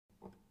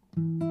The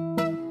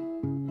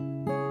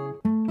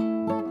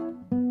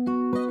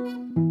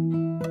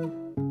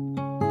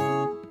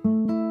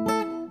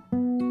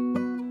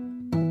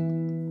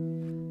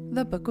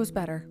book was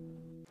better.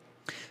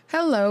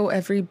 Hello,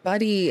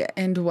 everybody,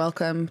 and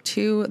welcome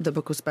to the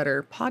Book Was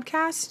Better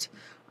podcast.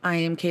 I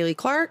am Kaylee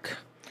Clark.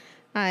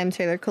 I'm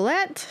Taylor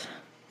Collette.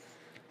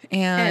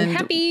 And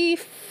happy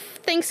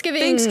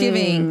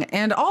Thanksgiving.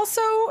 And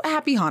also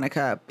happy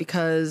Hanukkah,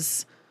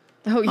 because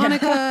Oh, yeah.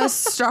 Hanukkah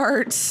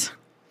starts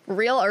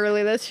real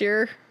early this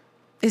year.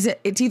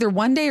 It's either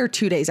 1 day or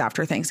 2 days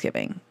after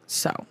Thanksgiving.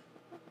 So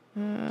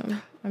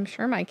I'm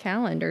sure my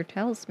calendar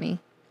tells me.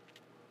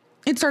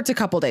 it starts a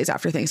couple days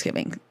after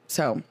Thanksgiving.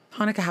 So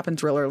Hanukkah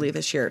happens real early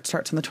this year. It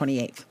starts on the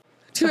 28th.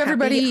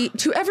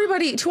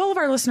 To all of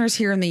our listeners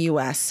here in the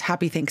U.S.,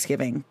 happy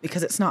Thanksgiving,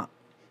 because it's not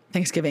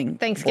Thanksgiving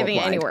worldwide.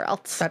 Anywhere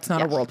else. That's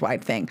not a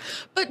worldwide thing.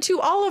 But to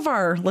all of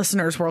our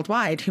listeners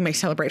worldwide who may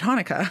celebrate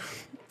Hanukkah,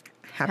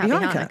 happy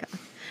Hanukkah.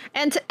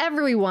 And to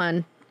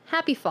everyone,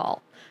 happy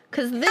fall.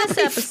 Because this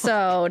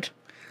episode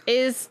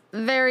is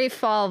very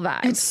fall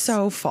vibes. It's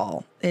so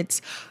fall.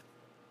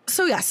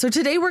 So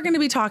today we're going to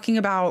be talking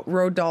about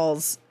Roald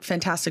Dahl's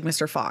Fantastic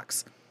Mr.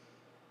 Fox,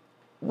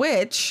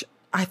 which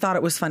I thought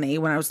it was funny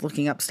when I was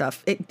looking up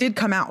stuff. It did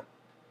come out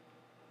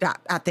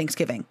at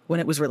Thanksgiving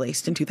when it was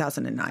released in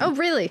 2009. Oh,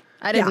 really?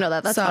 I didn't know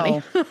that. That's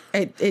funny.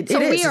 It is.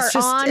 We are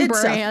on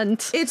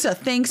brand. It's a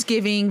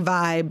Thanksgiving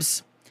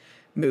vibes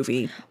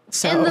movie.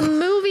 So. And the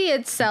movie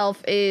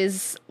itself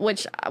is,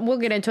 which we'll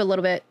get into a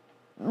little bit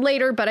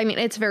later, but I mean,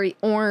 it's very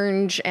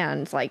orange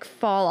and like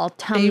fall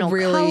autumnal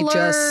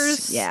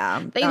colors.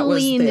 They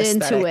leaned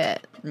into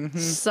it. Mm-hmm.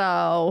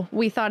 So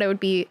we thought it would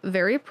be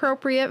very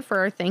appropriate for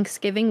our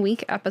Thanksgiving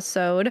week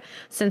episode,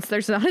 since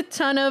there's not a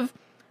ton of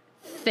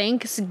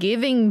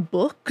Thanksgiving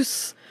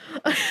books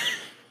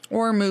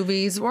or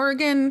movies, or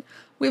again,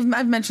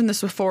 I've mentioned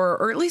this before,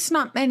 or at least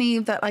not many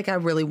that like I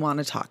really want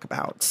to talk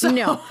about. So.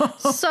 No.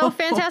 So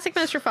Fantastic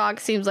Mr.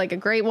 Fox seems like a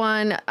great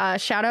one.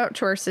 Shout out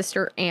to our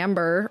sister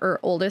Amber, our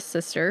oldest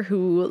sister,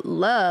 who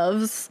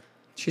loves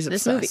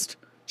this movie.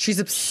 She's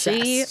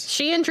obsessed.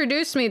 She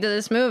introduced me to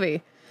this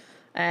movie,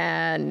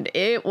 and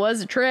it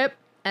was a trip,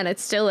 and it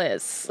still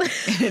is.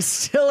 It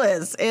still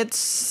is.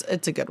 It's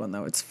a good one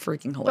though. It's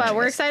freaking hilarious. But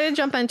we're excited to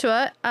jump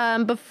into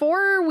it.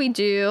 Before we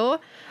do,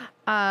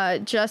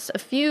 just a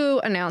few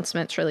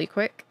announcements really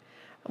quick.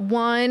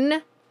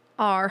 One,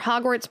 our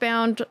Hogwarts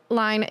Bound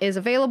line is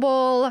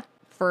available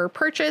for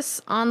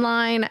purchase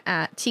online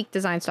at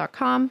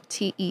teakdesigns.com,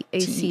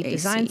 TEAC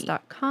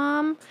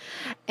designs.com.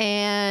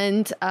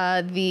 And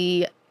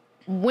the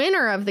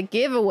winner of the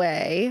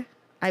giveaway,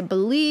 I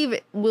believe,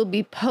 will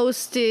be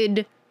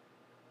posted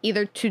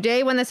either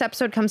today when this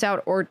episode comes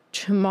out or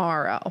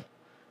tomorrow.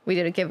 We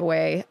did a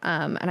giveaway,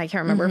 and I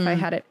can't remember if I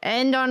had it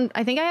end on,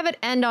 I think I have it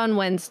end on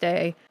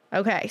Wednesday.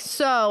 Okay,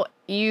 so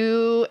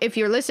if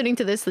you're listening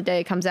to this the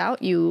day it comes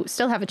out, you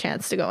still have a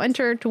chance to go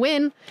enter to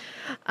win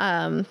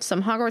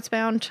some Hogwarts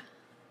Bound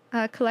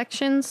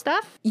collection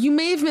stuff. You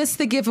may have missed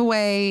the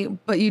giveaway,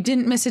 but you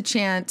didn't miss a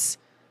chance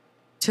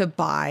to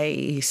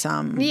buy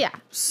some. Yeah.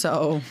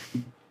 So.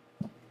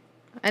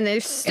 And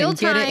there's still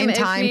time, get it in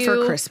time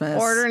for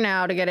Christmas. Order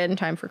now to get it in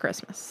time for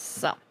Christmas.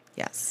 So.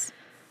 Yes.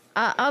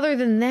 Other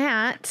than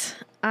that,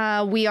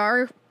 we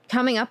are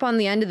coming up on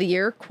the end of the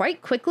year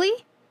quite quickly.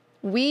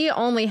 We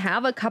only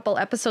have a couple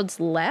episodes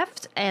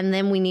left, and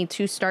then we need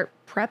to start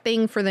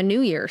prepping for the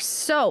new year.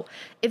 So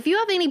if you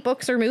have any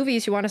books or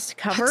movies you want us to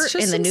cover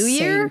in the new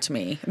year, to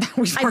me.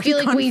 I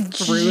feel like we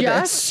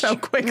just so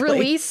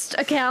released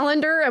a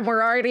calendar and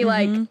we're already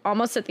like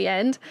almost at the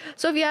end.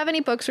 So if you have any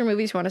books or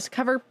movies you want us to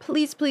cover,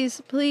 please,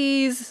 please,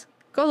 please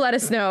go let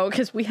us know,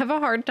 because we have a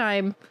hard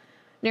time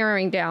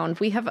narrowing down.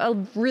 We have a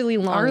really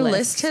long list. Our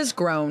list has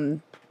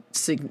grown.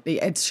 It's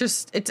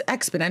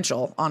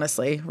exponential,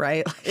 honestly,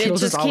 right? Like, it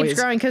just keeps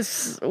growing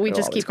because we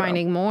just keep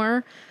finding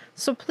more.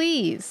 So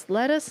please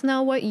let us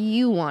know what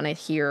you want to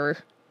hear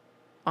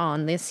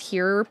on this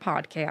here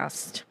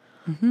podcast.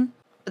 But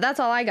that's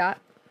all I got.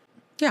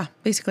 Yeah,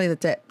 basically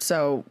that's it.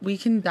 So we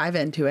can dive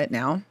into it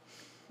now.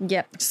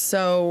 Yep.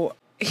 So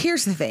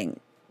here's the thing.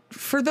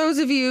 For those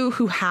of you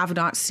who have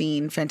not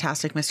seen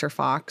Fantastic Mr.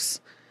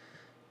 Fox,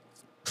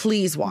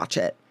 please watch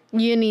it.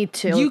 You need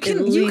to. You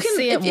can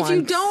see it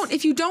once.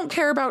 If you don't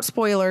care about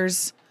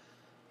spoilers,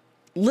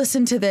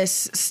 listen to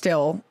this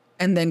still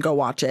and then go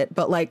watch it.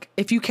 But like,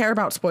 if you care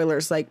about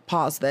spoilers, like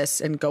pause this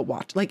and go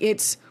watch. Like I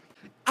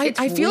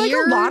feel like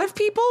a lot of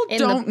people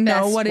don't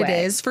know what it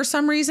is for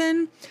some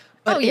reason.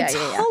 But it's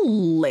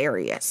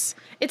hilarious.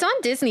 It's on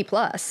Disney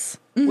Plus,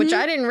 which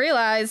I didn't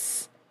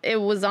realize it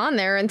was on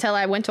there until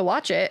I went to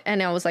watch it.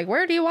 And I was like,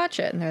 where do you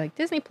watch it? And they're like,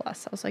 Disney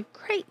Plus. I was like,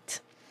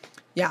 great.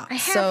 Yeah.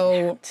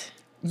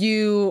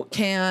 You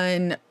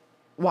can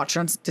watch it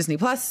on Disney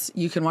Plus.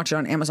 You can watch it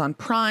on Amazon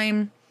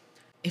Prime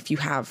if you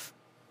have,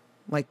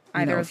 like,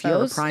 either of if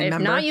you're a Prime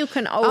member. If not, you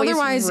can always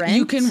Otherwise,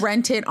 you can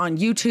rent it on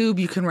YouTube.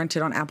 You can rent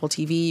it on Apple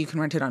TV. You can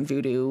rent it on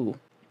Vudu.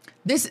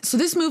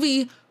 This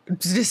movie,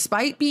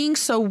 despite being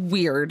so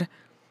weird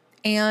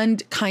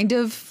and kind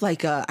of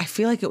like I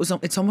feel like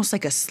it's almost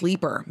like a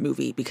sleeper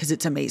movie because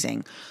it's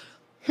amazing.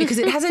 Because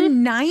it has a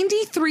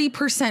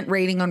 93%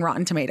 rating on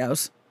Rotten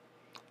Tomatoes.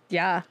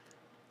 Yeah.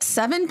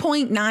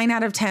 7.9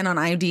 out of 10 on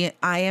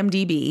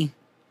IMDb.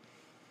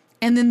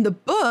 And then the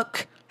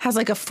book has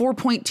like a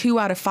 4.2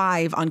 out of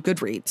 5 on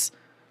Goodreads.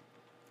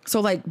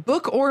 So like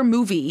book or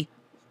movie,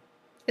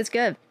 It's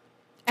good.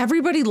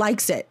 everybody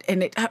likes it.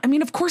 And I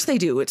mean, of course they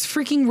do. It's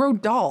freaking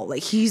Roald Dahl.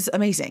 Like he's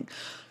amazing.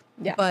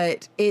 Yeah.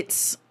 But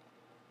it's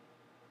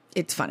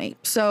funny.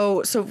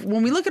 So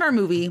when we look at our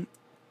movie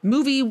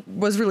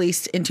was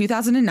released in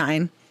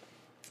 2009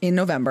 in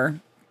November,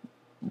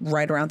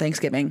 right around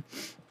Thanksgiving.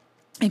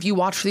 If you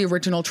watch the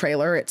original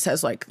trailer, it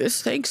says like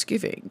this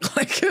Thanksgiving.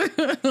 Like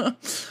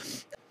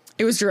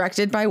it was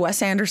directed by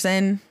Wes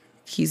Anderson.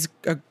 He's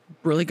a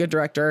really good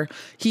director.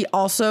 He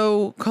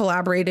also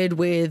collaborated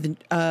with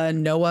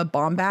Noah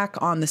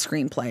Baumbach on the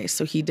screenplay.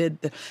 So he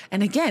did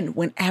and again,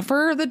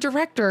 whenever the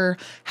director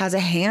has a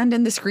hand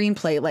in the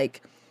screenplay,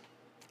 like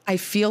I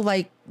feel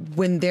like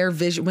when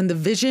the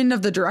vision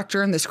of the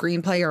director and the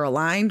screenplay are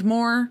aligned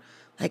more,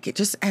 like it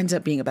just ends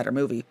up being a better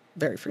movie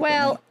very frequently.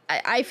 Well,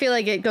 I feel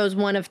like it goes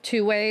one of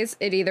two ways.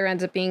 It either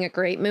ends up being a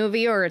great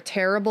movie or a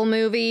terrible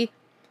movie.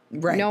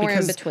 Right. Nowhere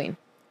in between.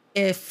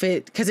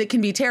 Because it can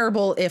be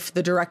terrible if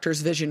the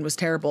director's vision was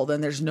terrible,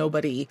 then there's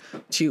nobody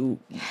to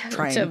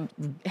try and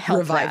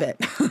revive it.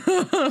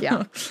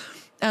 Yeah.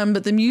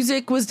 But the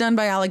music was done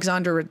by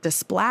Alexander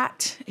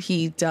Desplat.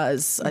 He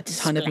does a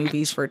ton of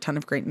movies for a ton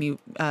of great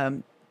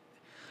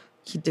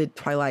he did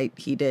Twilight.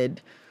 He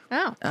did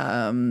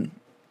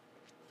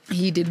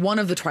one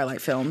of the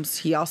Twilight films.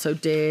 He also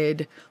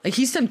did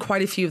he's done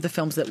quite a few of the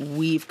films that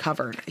we've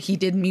covered. He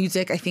did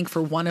music, I think,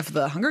 for one of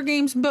the Hunger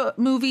Games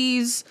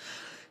movies.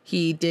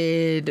 He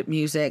did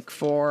music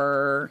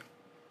for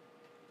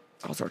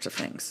all sorts of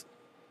things.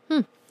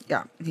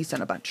 Yeah, he's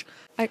done a bunch.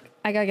 I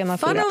gotta get my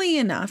food Funnily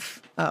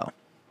enough,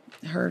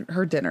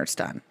 her dinner's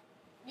done.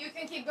 You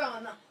can keep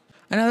going though.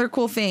 Another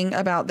cool thing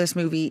about this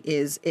movie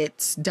is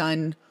it's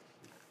done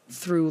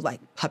through like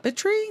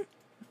puppetry,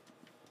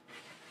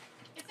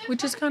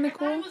 which is kind of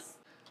cool.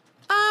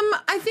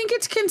 I think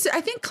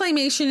I think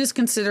claymation is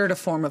considered a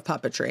form of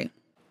puppetry,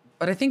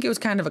 but I think it was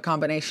kind of a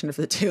combination of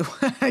the two.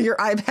 Your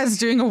iPad's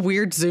doing a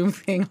weird zoom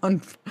thing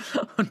on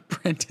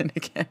Brendan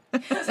again.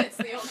 Because it's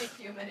the only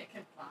human it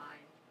can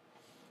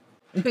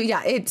find. But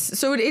yeah, it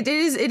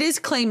is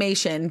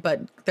claymation, but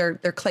they're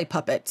clay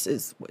puppets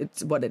it's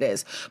what it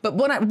is. But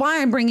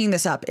why I'm bringing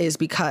this up is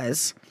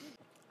because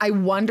I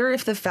wonder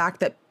if the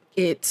fact that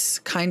it's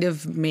kind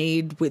of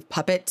made with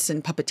puppets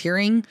and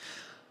puppeteering,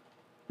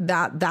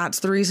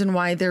 that's the reason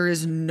why there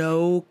is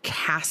no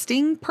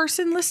casting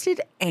person listed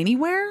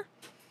anywhere.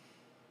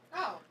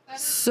 Oh.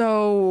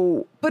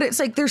 So, but it's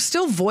like there's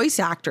still voice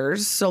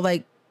actors. So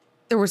like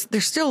there's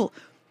still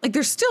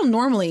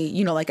normally,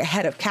 you know, like a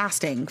head of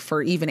casting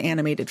for even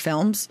animated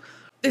films.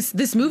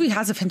 This movie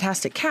has a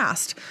fantastic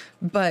cast,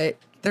 but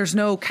there's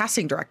no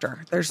casting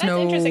director. That's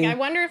interesting. I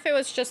wonder if it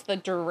was just the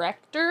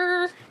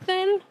director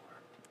then.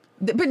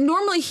 But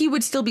normally he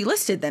would still be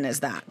listed then as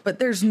that, but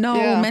there's no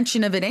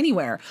mention of it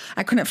anywhere.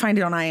 I couldn't find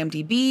it on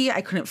IMDb.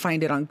 I couldn't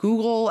find it on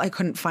Google. I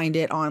couldn't find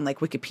it on like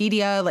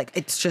Wikipedia. Like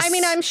it's just, I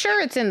mean, I'm sure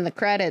it's in the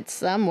credits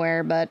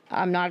somewhere, but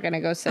I'm not going to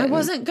go sit. I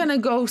wasn't going to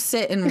go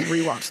sit and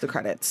rewatch the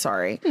credits.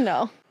 Sorry.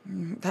 No.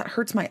 That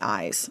hurts my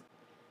eyes.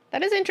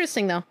 That is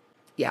interesting though.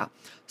 Yeah.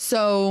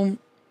 So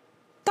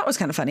that was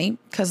kind of funny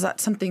because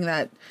that's something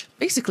that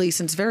basically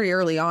since very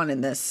early on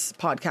in this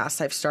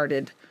podcast, I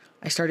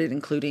started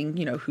including,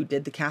 you know, who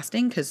did the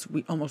casting because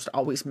we almost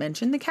always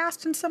mention the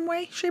cast in some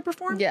way, shape, or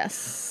form.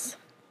 Yes.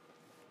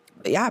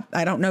 But yeah,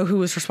 I don't know who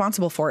was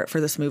responsible for it for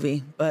this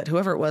movie, but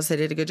whoever it was, they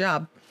did a good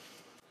job.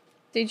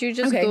 Did you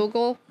just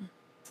Google?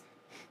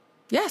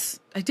 Yes,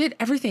 I did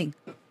everything.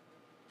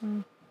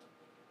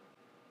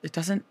 It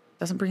doesn't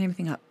bring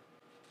anything up.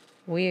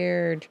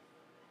 Weird.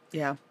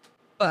 Yeah.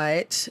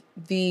 But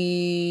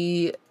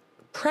the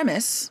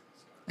premise,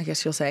 I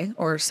guess you'll say,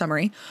 or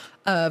summary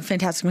of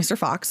Fantastic Mr.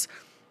 Fox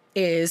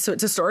is, so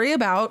it's a story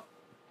about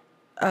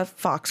a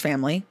Fox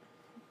family,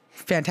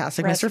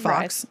 Fantastic Mr.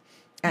 Fox,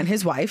 and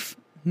his wife,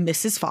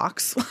 Mrs.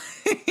 Fox.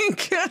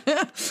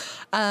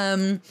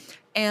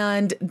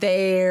 And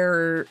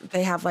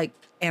they have like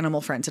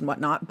animal friends and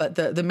whatnot, but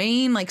the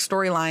main like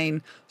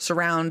storyline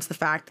surrounds the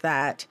fact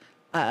that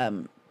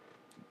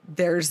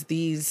there's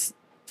these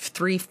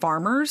 3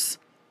 farmers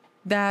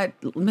that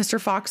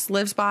Mr. Fox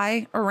lives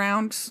by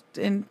around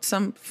in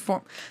some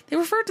form. They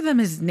refer to them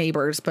as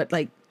neighbors, but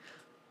like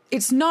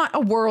it's not a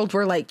world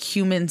where like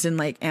humans and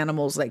like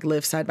animals like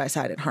live side by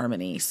side in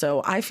harmony.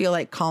 So I feel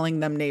like calling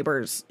them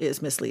neighbors is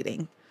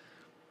misleading,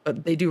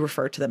 but they do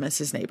refer to them as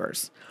his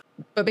neighbors.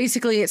 But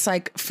basically it's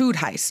like food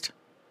heist.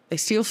 They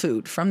steal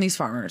food from these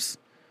farmers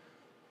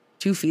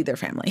to feed their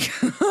family.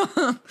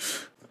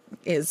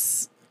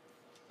 Is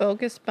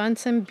Bogus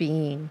Bunsen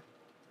Bean.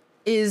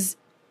 Is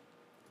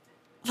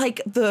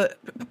like but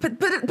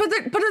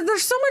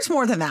there's so much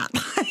more than that.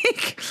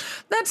 Like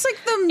that's like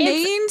the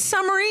main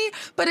summary,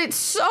 but it's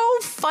so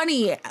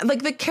funny.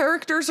 Like the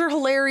characters are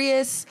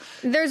hilarious.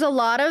 There's a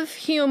lot of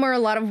humor, a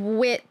lot of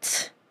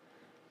wit,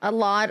 a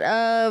lot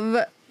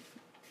of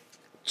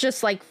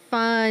just like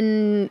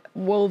fun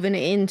woven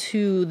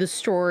into the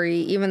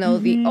story, even though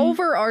the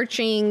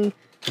overarching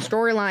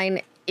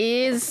storyline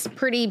is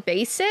pretty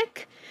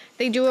basic.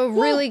 They do a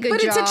really good job.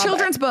 But it's a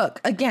children's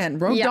book. Again,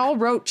 Roald Dahl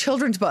wrote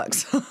children's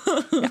books.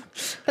 Yeah.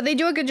 But they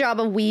do a good job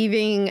of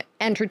weaving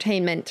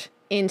entertainment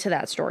into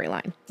that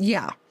storyline.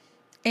 Yeah.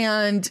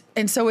 And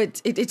so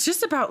it's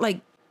just about like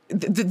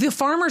the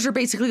farmers are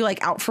basically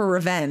like out for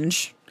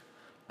revenge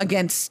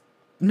against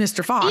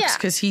Mr. Fox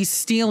because he's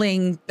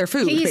stealing their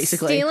food,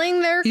 basically.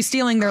 He's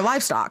stealing their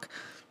livestock.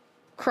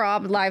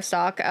 Crop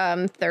livestock,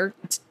 their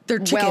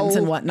chickens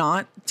and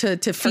whatnot to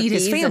feed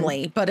his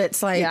family. But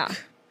it's like... Yeah.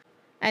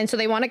 And so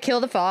they want to kill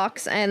the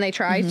fox, and they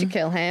try to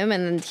kill him,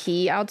 and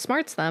he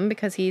outsmarts them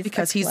because he's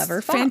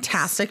clever fox.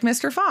 Fantastic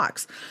Mr.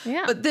 Fox.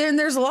 Yeah. But then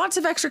there's lots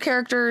of extra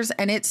characters,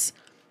 and it's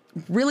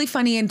really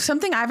funny. And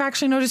something I've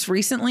actually noticed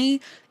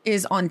recently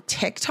is on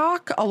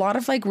TikTok, a lot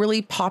of like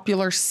really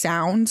popular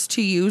sounds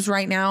to use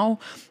right now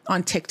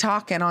on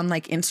TikTok and on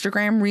like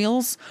Instagram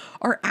Reels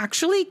are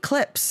actually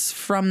clips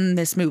from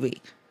this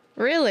movie.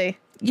 Really?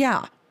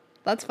 Yeah.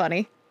 That's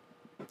funny.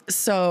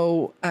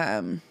 So,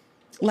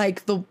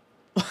 like the...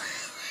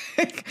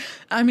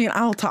 I mean,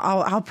 I'll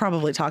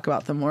probably talk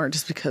about them more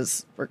just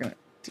because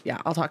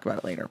I'll talk about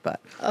it later,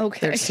 but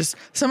okay. There's just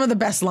some of the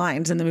best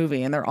lines in the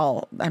movie and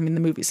the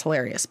movie's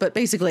hilarious, but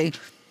basically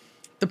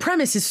the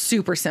premise is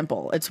super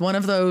simple. It's one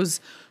of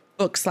those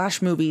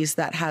book/movies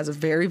that has a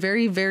very,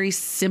 very, very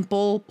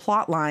simple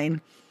plot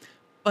line,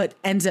 but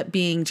ends up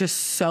being just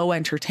so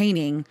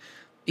entertaining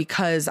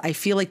because I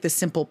feel like the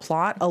simple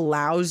plot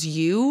allows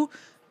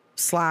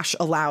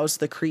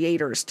the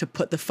creators to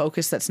put the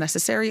focus that's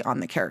necessary on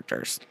the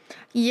characters.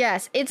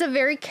 Yes, it's a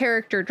very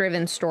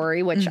character-driven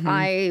story, which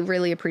I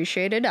really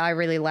appreciated. I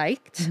really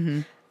liked.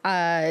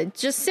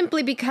 Just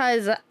simply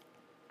because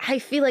I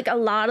feel like a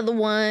lot of the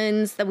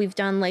ones that we've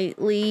done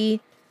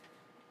lately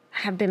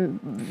have been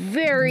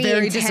very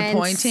intense,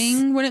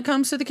 disappointing when it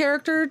comes to the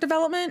character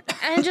development.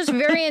 And just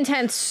very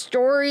intense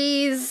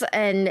stories,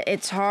 and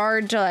it's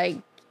hard to like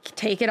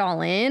take it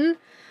all in.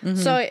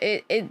 So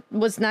it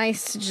was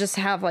nice to just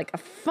have like a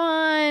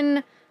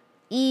fun,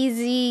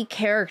 easy,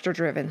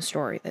 character-driven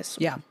story this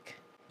week.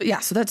 Yeah,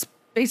 so that's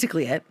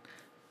basically it.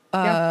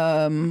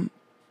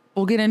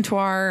 We'll get into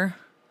our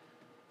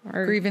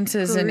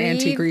grievances and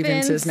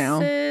anti-grievances now.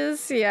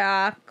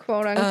 Yeah,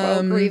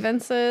 quote-unquote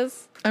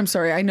grievances. I'm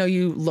sorry, I know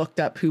you looked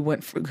up who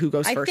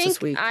goes first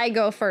this week. I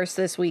go first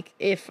this week,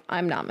 if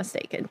I'm not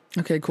mistaken.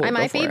 Okay, cool. I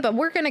might be, but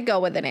we're going to go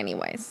with it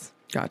anyways.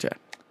 Gotcha.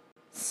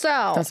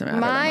 So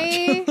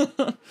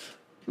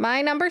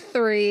my number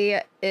 3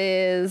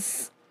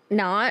 is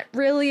not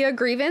really a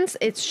grievance.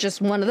 It's just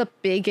one of the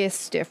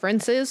biggest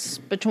differences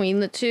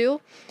between the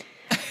two.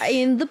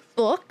 In the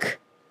book,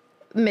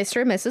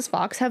 Mr. and Mrs.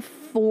 Fox have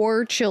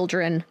 4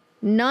 children,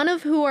 none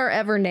of who are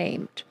ever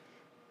named.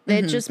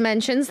 It just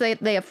mentions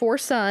they have 4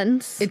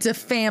 sons. It's a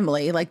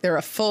family. Like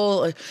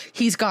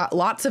he's got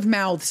lots of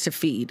mouths to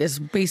feed is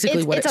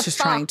basically what it's just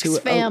trying to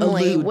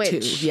allude to.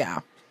 Yeah.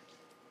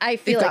 I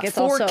feel like it's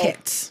 4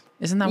 kits.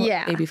 Isn't that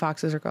what baby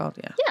foxes are called?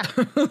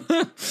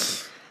 Yeah.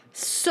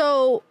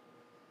 So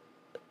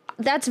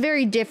that's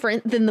very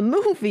different than the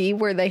movie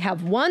where they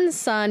have one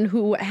son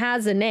who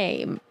has a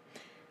name,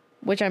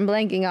 which I'm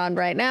blanking on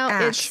right now.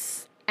 Ash.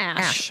 It's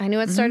Ash. I knew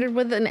it started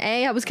with an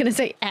A. I was going to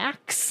say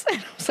Axe. And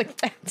I was like,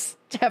 that's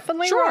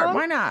definitely wrong. Sure,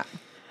 why not?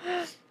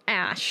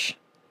 Ash.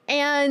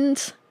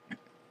 And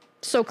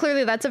so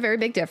clearly that's a very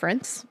big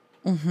difference.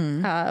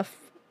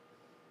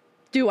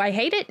 Do I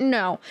hate it?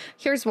 No.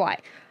 Here's why.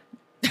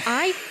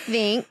 I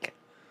think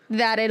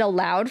that it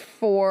allowed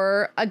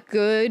for a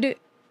good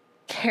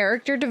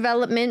character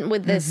development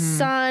with this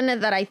son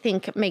that I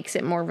think makes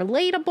it more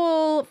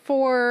relatable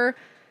for,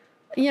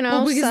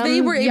 because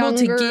they were able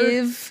to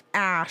give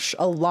Ash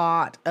a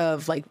lot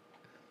of like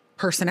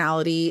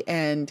personality,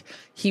 and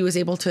he was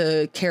able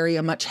to carry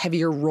a much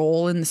heavier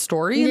role in the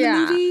story in the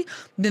movie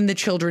than the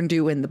children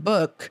do in the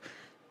book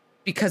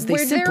because they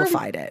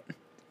simplified it.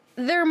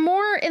 They're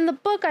more in the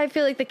book. I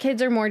feel like the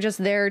kids are more just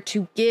there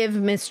to give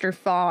Mr.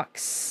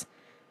 Fox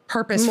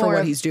purpose for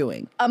what he's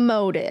doing, a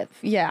motive.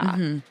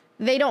 Yeah.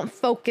 They don't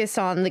focus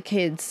on the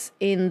kids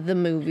in the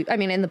movie. I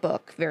mean, in the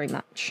book very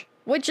much,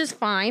 which is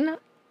fine.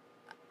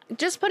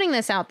 Just putting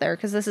this out there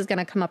because this is going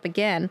to come up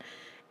again.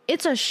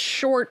 It's a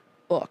short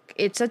book.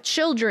 It's a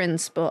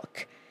children's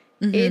book.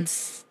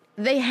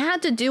 They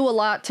had to do a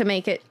lot to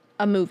make it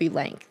a movie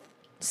length.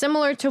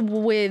 Similar to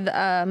with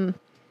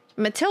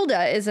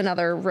Matilda is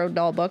another Roald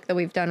Dahl book that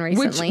we've done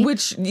recently.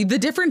 Which the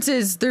difference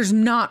is there's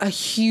not a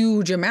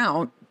huge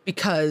amount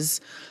because,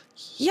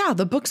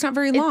 the book's not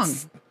very long.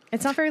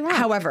 It's not very long.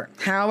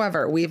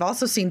 However, we've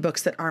also seen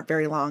books that aren't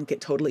very long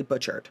get totally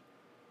butchered.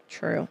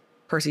 True.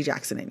 Percy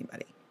Jackson,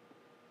 anybody.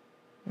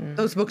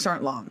 Those books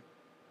aren't long.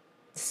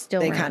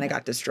 Still they ran kind of it.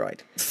 got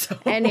destroyed. So.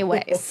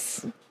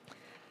 Anyways.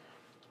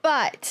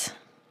 But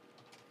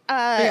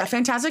yeah,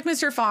 Fantastic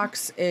Mr.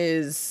 Fox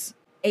is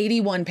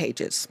 81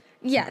 pages.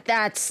 yeah,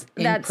 that's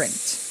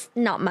print.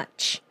 not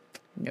much.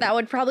 No. That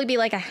would probably be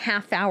like a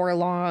half-hour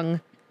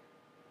long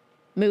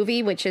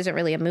movie, which isn't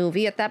really a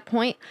movie at that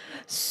point.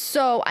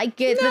 So I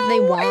get that they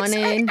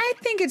wanted. I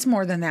think it's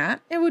more than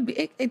that. It would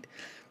be.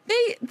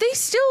 They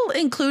still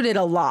included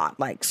a lot,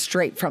 like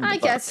straight from the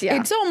book. guess,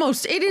 yeah.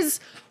 It is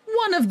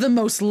one of the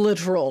most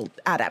literal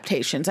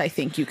adaptations I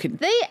think you could.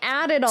 They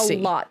added a see.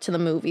 lot to the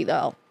movie,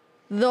 though.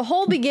 The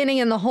whole beginning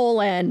and the whole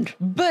end.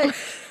 But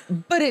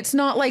it's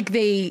not like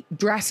they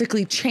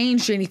drastically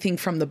changed anything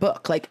from the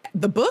book. Like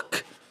the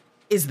book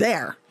is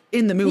there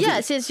in the movie.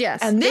 Yes.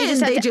 And then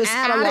had they to just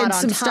add a lot added on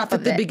some top stuff of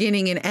at the it.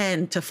 beginning and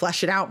end to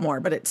flesh it out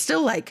more. But it's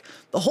still like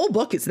the whole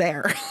book is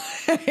there.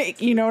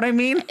 You know what I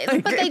mean?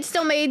 Like, But they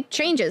still made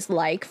changes,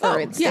 like, for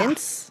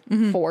instance,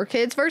 4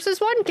 kids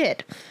versus 1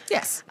 kid.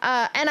 yes.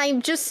 And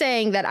I'm just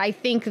saying that I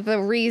think the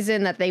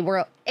reason that they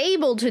were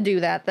able to do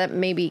that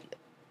maybe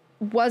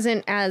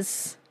wasn't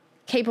as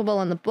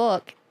capable in the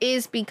book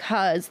is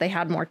because they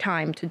had more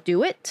time to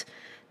do it.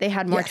 They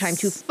had more time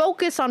to Yes.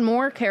 focus on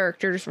more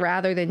characters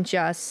rather than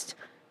just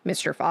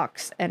Mr.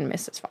 Fox and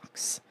Mrs.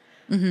 Fox.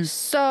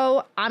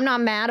 So I'm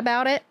not mad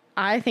about it.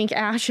 I think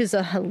Ash is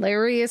a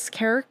hilarious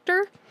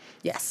character.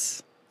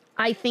 Yes.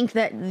 I think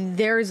that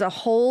there's a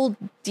whole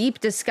deep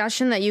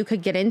discussion that you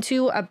could get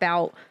into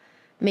about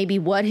maybe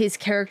what his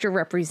character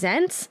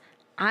represents.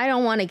 I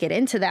don't want to get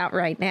into that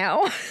right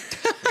now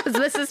because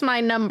this is my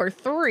number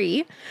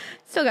 3.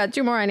 Still got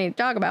 2 more I need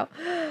to talk about.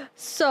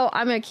 So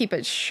I'm going to keep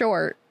it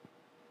short,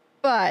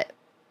 but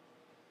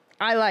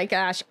I like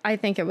Ash. I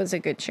think it was a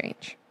good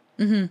change.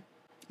 I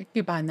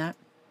keep buying that.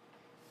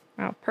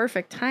 Wow,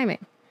 perfect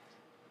timing.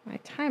 My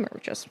timer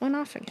just went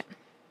off again.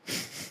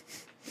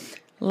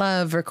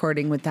 Love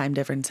recording with time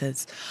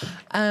differences.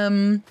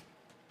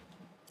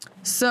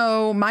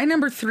 So my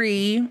number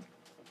 3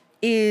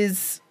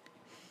 is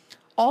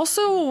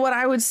also what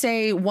I would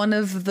say one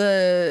of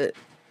the,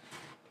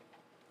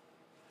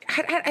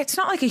 it's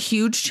not like a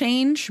huge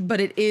change, but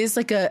it is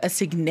like a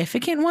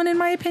significant one in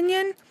my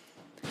opinion.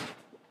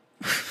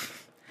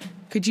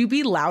 Could you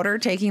be louder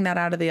taking that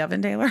out of the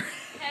oven, Taylor?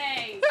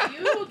 Hey,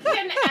 you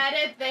can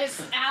edit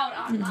this out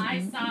on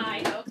my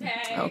side,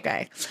 okay?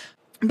 Okay.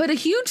 But a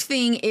huge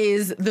thing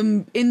is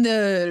in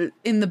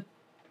the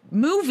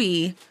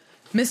movie,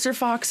 Mr.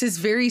 Fox is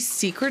very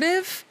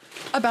secretive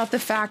about the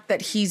fact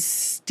that he's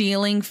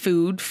stealing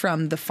food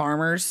from the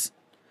farmers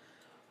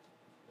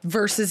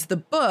versus the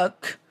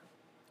book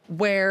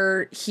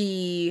where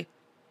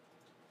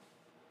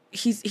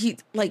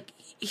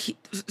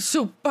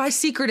so by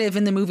secretive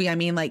in the movie, I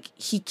mean like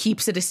he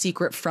keeps it a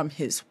secret from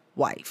his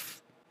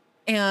wife.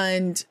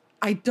 And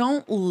I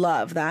don't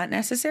love that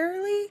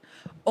necessarily,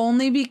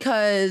 only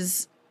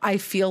because I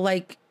feel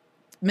like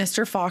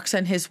Mr. Fox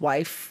and his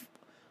wife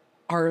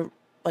are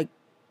like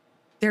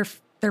they're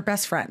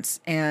best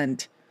friends,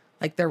 and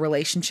like their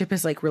relationship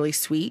is like really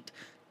sweet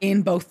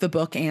in both the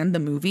book and the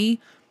movie.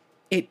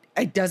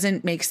 It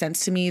doesn't make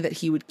sense to me that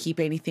he would keep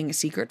anything a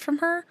secret from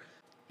her.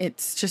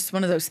 It's just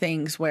one of those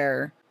things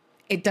where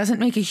it doesn't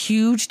make a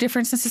huge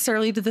difference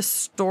necessarily to the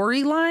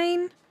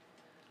storyline.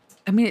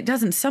 I mean, it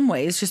does in some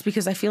ways, just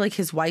because I feel like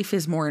his wife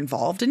is more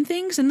involved in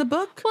things in the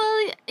book.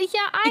 Well,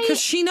 yeah, Because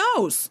she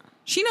knows.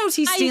 She knows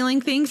he's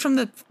stealing things from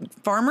the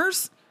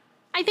farmers.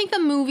 I think the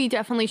movie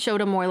definitely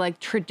showed a more like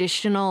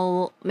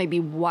traditional, maybe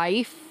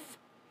wife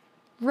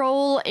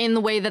role in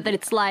the way that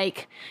it's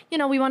like, you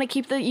know, we want to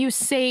keep you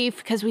safe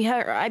because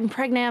I'm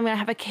pregnant, I'm going to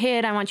have a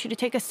kid. I want you to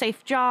take a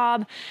safe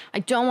job. I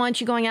don't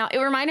want you going out. It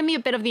reminded me a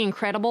bit of The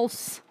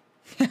Incredibles.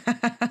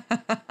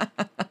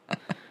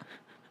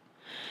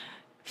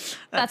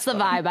 That's the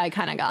vibe I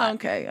kind of got.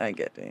 Okay, I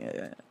get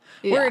it.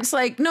 Yeah. Where it's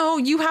like, no,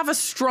 you have a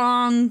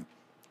strong,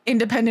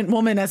 independent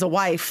woman as a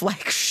wife.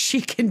 Like,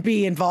 she can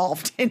be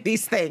involved in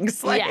these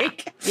things.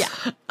 Like, yeah.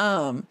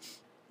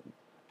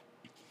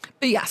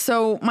 But yeah,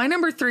 so my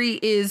number 3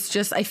 is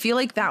just, I feel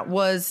like it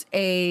was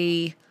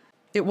a,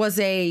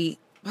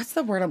 what's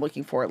the word I'm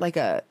looking for? Like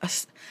not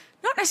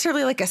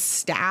necessarily like a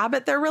stab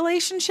at their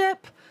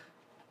relationship,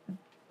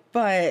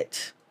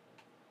 but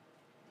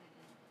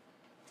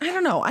I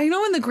don't know. I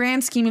know in the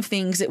grand scheme of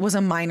things, it was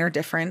a minor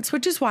difference,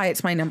 which is why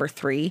it's my number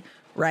 3,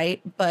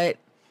 right? But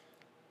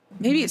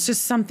maybe it's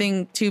just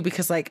something too,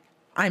 because like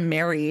I'm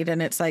married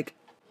and it's like,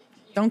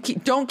 don't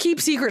keep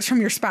secrets from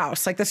your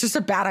spouse. Like, that's just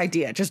a bad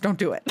idea. Just don't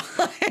do it.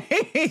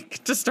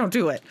 Like, just don't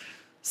do it.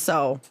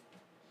 So,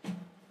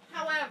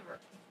 However,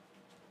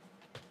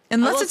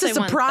 unless it's a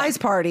surprise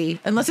party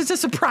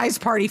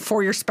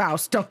for your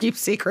spouse, don't keep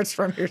secrets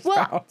from your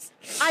spouse.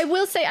 I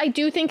will say I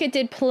do think it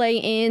did play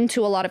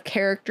into a lot of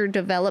character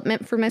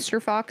development for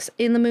Mr. Fox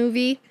in the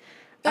movie.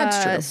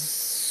 That's true.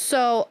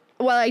 So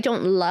while I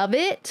don't love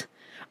it,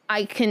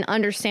 I can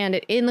understand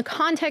it in the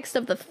context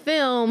of the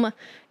film.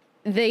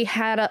 They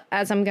had,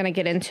 as I'm going to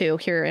get into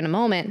here in a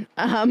moment,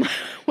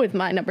 with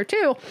my number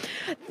 2,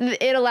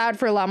 it allowed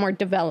for a lot more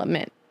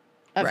development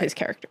of his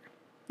character.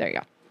 There you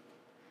go.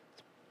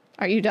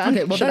 Are you done?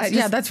 Okay,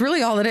 well, that's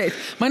really all it is.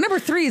 My number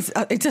 3 is,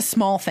 it's a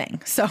small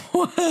thing. So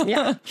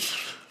Yeah.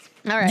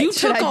 All right. You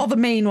took all the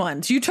main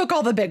ones. You took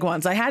all the big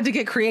ones. I had to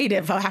get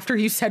creative after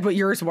you said what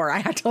yours were. I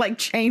had to like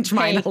change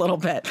mine a little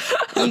bit.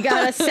 You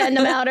got to send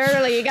them out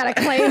early. You got to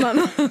claim them.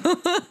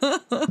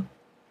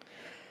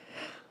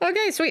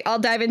 Okay, sweet. I'll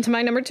dive into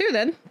my number 2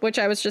 then, which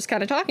I was just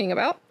kind of talking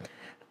about.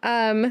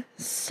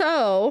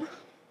 So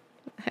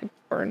I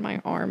burned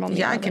my arm on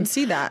the oven. I can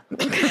see that.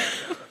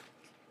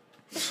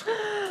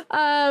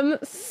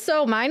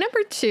 So my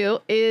number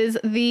 2 is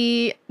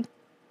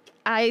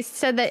I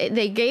said that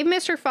they gave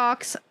Mr.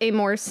 Fox a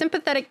more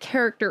sympathetic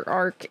character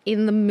arc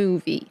in the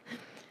movie.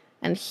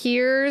 And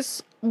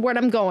here's what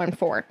I'm going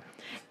for.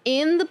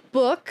 In the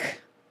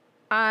book,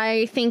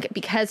 I think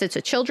because it's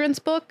a children's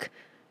book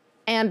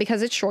and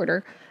because it's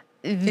shorter,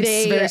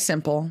 it's very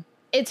simple.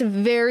 It's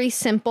very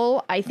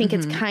simple. I think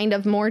it's kind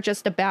of more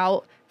just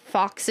about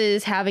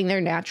foxes having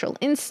their natural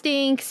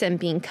instincts and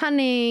being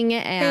cunning.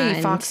 And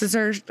hey, foxes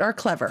are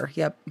clever.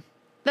 Yep.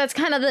 That's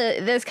kind of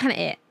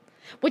it.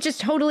 Which is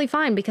totally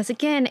fine because,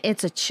 again,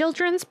 it's a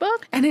children's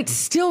book. And it's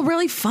still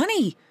really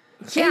funny.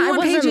 Yeah, I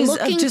wasn't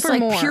looking of just for like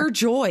more. pure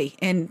joy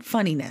and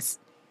funniness.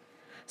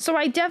 So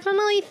I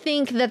definitely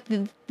think that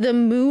the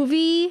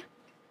movie,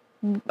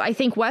 I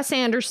think Wes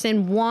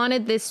Anderson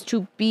wanted this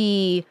to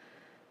be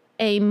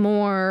a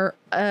more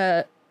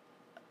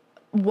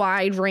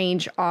wide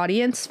range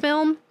audience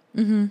film.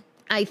 Mm-hmm.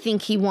 I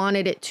think he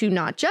wanted it to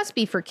not just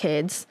be for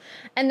kids.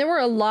 And there were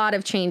a lot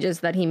of changes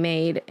that he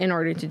made in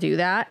order to do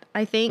that.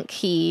 I think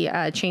he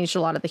changed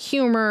a lot of the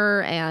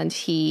humor and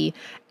he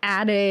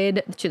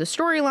added to the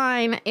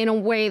storyline in a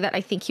way that I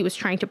think he was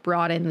trying to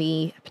broaden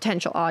the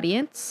potential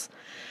audience.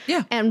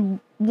 Yeah. And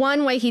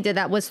one way he did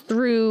that was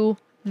through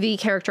the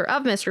character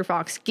of Mr.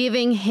 Fox,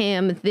 giving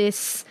him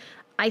this,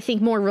 I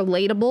think, more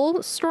relatable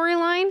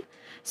storyline,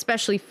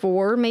 especially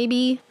for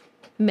maybe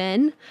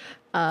men.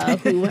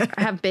 Who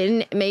have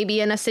been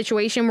maybe in a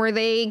situation where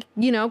they,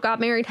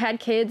 got married, had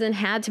kids, and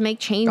had to make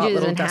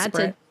changes and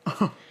desperate. had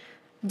to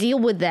deal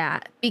with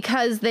that.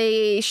 Because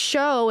they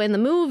show in the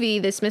movie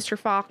this Mr.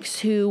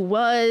 Fox who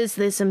was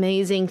this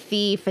amazing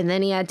thief, and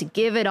then he had to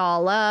give it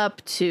all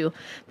up to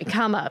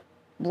become a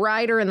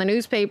writer in the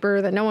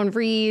newspaper that no one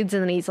reads.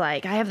 And then he's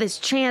like, I have this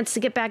chance to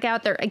get back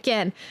out there.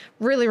 Again,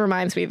 really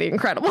reminds me of The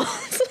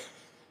Incredibles.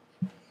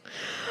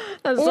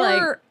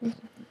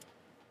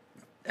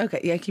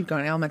 Okay, yeah, keep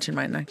going. I'll mention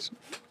mine next.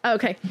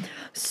 Okay.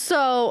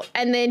 So,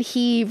 and then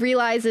he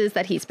realizes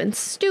that he's been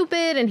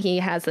stupid and he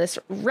has this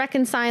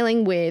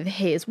reconciling with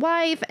his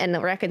wife and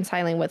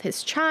reconciling with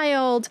his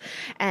child.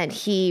 And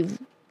he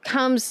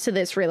comes to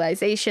this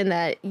realization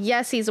that,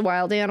 yes, he's a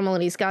wild animal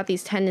and he's got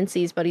these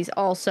tendencies, but he's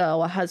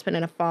also a husband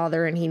and a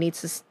father and he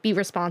needs to be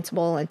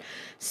responsible and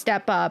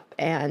step up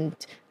and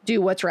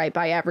do what's right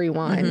by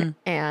everyone. Mm-hmm.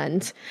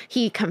 And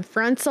he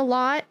confronts a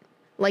lot.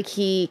 Like,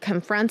 he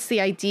confronts the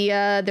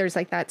idea. There's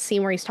like that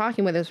scene where he's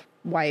talking with his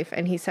wife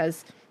and he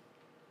says,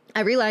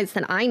 I realize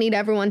that I need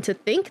everyone to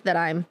think that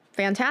I'm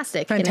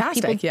fantastic.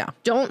 Fantastic, and if people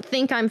don't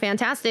think I'm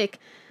fantastic,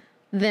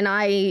 then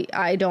I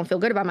don't feel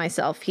good about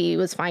myself. He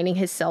was finding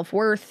his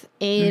self-worth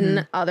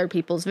in other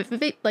people's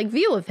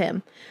view of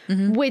him,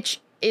 which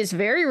is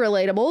very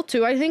relatable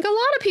to, I think, a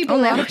lot of people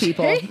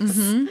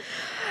nowadays.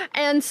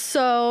 And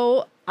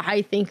so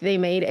I think they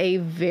made a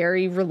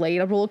very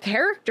relatable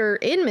character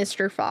in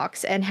Mr.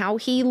 Fox and how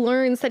he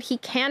learns that he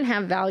can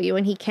have value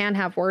and he can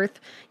have worth,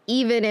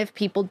 even if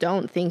people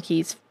don't think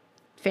he's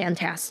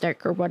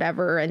fantastic or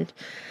whatever. And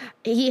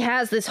he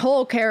has this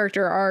whole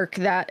character arc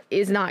that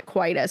is not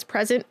quite as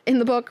present in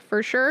the book,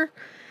 for sure.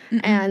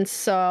 And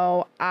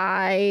so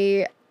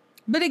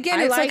But again,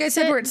 it's like I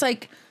said, where it's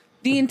like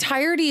the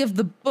entirety of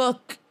the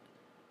book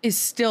is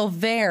still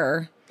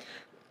there.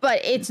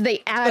 But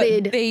they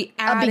added a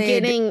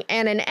beginning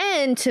and an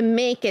end to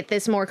make it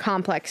this more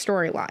complex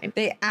storyline.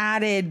 They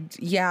added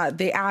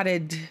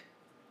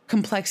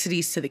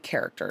complexities to the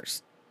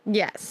characters.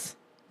 Yes.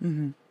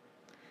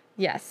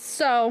 Yes.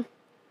 So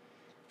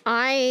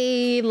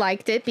I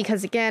liked it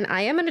because, again,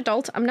 I am an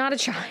adult. I'm not a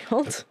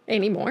child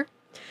anymore.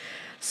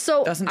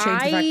 So doesn't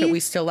change the fact that we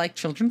still like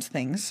children's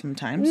things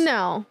sometimes.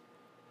 No.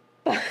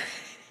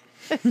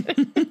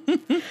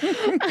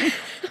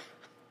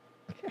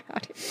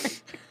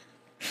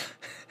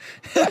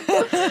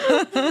 Let's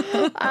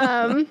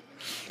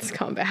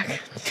come back.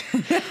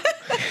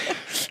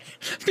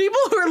 People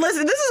who are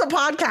listening, this is a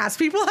podcast.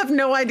 People have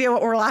no idea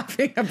what we're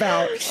laughing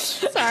about.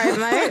 Sorry,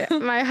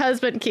 my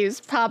husband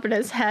keeps popping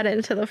his head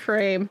into the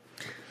frame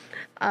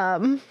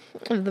of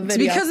the video. It's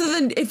because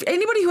of if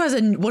anybody who has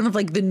one of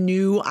like the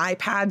new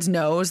iPads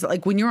knows that,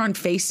 like, when you're on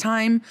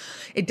FaceTime,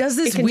 it does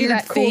this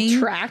weird thing, cool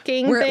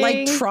tracking where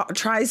thing. It like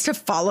tries to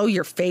follow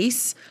your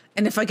face.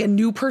 And if like a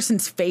new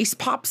person's face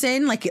pops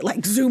in, like it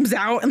like zooms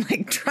out and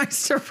like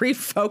tries to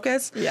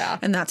refocus. Yeah.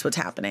 And that's what's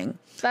happening.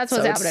 That's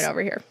what's happening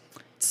over here.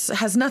 It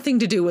has nothing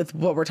to do with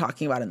what we're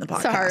talking about in the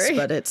podcast, Sorry.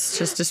 But it's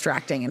just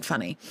distracting and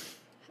funny.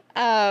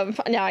 Now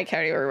I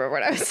can't even remember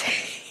what I was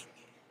saying.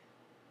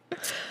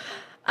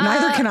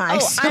 Neither can I.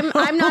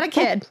 I'm not a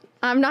kid.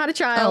 I'm not a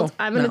child. Oh,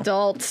 I'm an no.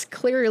 adult,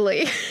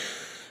 clearly.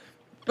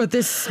 But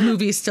this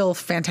movie is still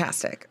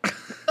fantastic.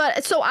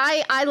 But so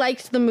I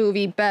liked the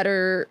movie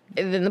better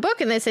than the book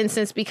in this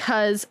instance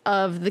because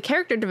of the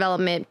character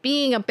development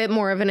being a bit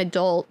more of an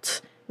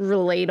adult,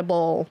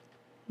 relatable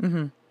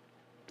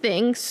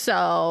thing.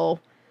 So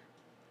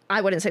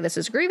I wouldn't say this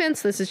is a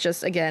grievance. This is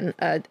just, again,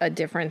 a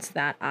difference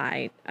that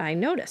I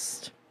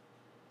noticed.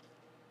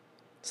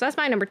 So that's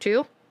my number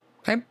 2.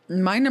 Okay.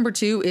 My number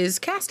 2 is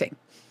casting.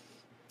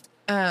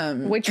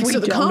 Which and we so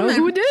the don't know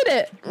who did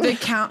it. The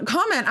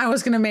comment I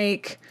was going to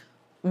make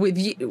with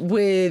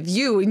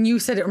you, and you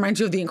said it reminds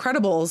you of The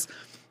Incredibles.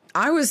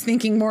 I was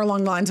thinking more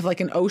along the lines of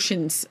like an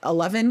Ocean's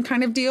 11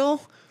 kind of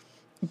deal.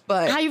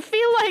 But I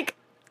feel like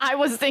I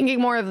was thinking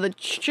more of the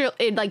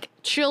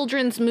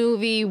children's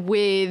movie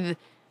with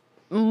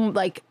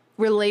like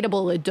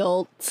relatable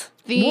adult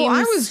themes. well,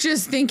 I was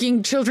just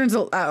thinking Children's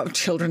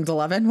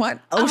 11. What?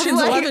 Ocean's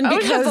like, 11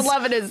 because Ocean's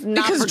 11 is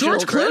not because for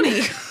George children.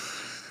 Clooney.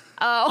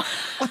 Oh,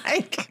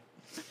 Like,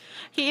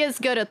 he is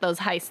good at those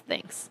heist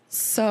things.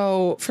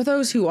 so for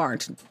those who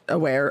aren't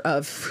aware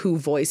of who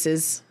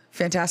voices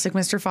Fantastic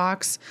Mr.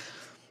 Fox,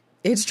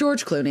 it's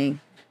George Clooney.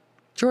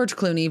 George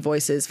Clooney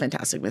voices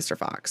Fantastic Mr.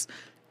 Fox,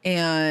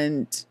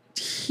 and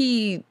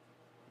he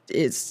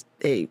is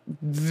a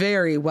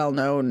very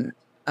well-known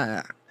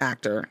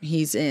actor.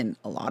 He's in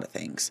a lot of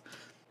things.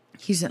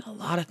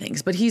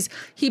 But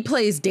he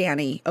plays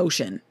Danny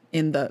Ocean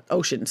in the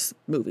Ocean's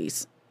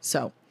movies.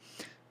 So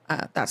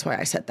that's why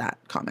I said that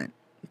comment.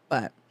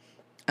 But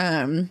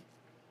so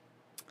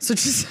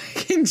just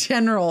like in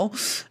general,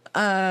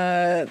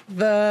 the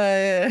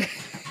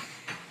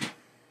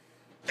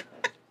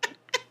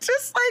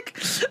just like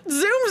zooms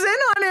in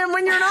on him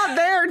when you're not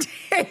there,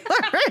 Taylor.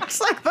 It's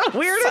like the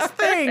weirdest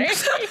thing.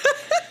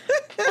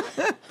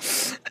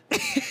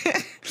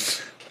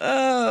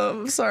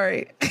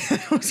 Sorry.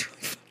 That was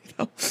really funny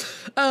though.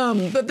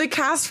 But the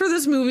cast for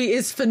this movie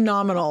is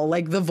phenomenal.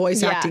 Like the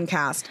voice acting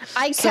cast.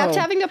 I kept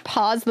having to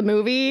pause the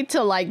movie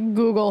to like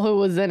Google who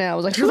was in it. I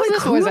was like, who's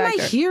this who voice am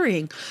actor? I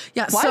hearing?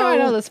 Yeah. Why do I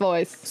know this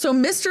voice? So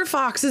Mr.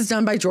 Fox is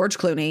done by George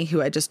Clooney,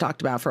 who I just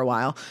talked about for a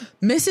while.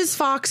 Mrs.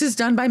 Fox is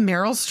done by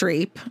Meryl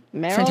Streep.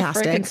 Meryl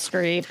Fantastic. freaking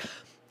Streep.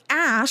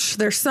 Ash,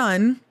 their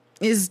son,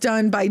 is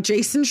done by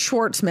Jason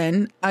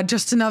Schwartzman.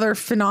 Just another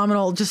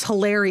phenomenal, just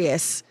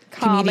hilarious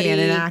comedian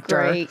and actor.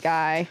 Great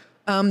guy.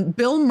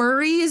 Bill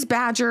Murray is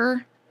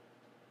Badger.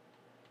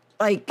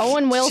 Like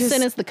Owen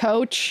Wilson is the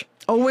coach.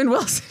 Owen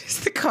Wilson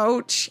is the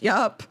coach.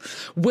 Yup.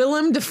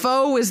 Willem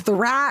Dafoe is the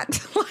rat.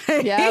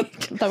 Like, Yep.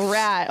 The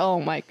rat. Oh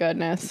my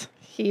goodness.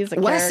 He's a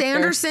Wes character.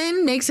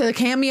 Anderson makes a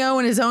cameo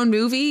in his own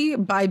movie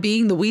by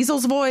being the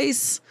Weasel's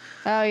voice.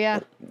 Oh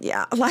yeah.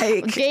 Yeah,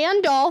 like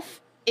Gandalf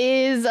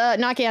is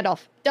not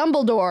Gandalf.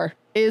 Dumbledore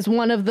is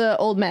one of the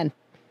old men.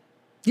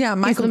 yeah,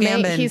 Michael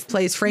Gambon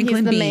plays Franklin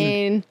he's the Bean.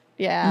 main.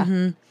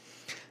 Yeah.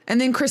 And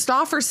then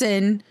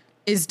Christopherson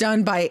is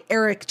done by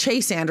Eric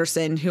Chase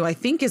Anderson, who I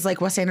think is like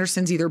Wes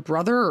Anderson's either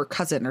brother or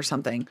cousin or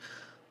something.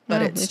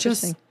 But Oh, it's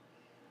just interesting.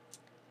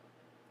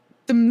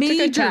 the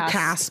major cast.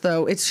 cast,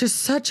 though. It's just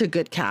such a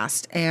good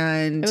cast,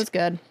 and It was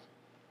good.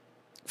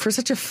 for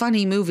such a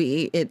funny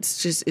movie, it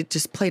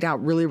just played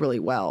out really, really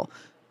well.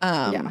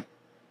 Yeah.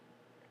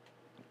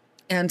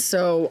 And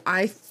so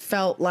I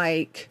felt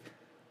like,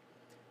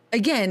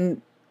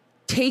 again,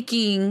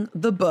 taking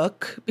the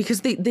book,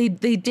 because they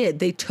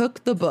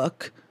took the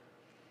book.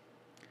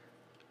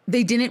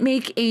 They didn't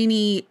make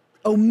any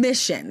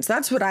omissions.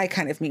 That's what I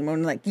kind of mean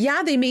when like,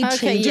 yeah, they made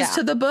changes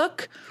to the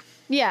book.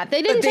 Yeah,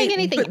 they didn't take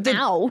anything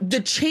out. The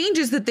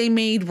changes that they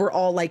made were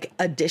all like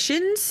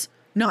additions,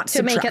 not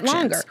To make it subtractions.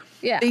 longer.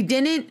 Yeah. They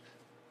didn't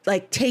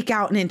like take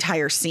out an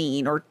entire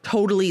scene or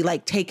totally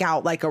like take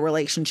out like a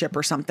relationship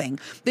or something.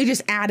 They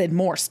just added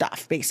more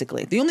stuff,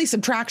 basically. The only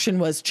subtraction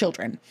was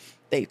children.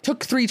 They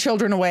took 3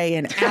 children away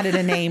and added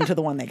a name to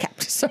the one they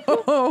kept. So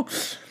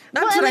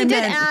that's what I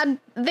meant.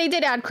 They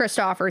did add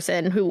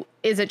Christopherson, who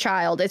is a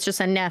child. It's just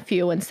a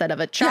nephew instead of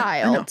a child.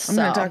 Yeah, I know. I'm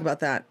going to talk about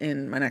that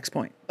in my next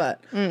point.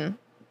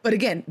 But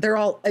again, they're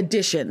all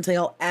additions. They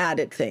all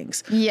added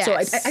things.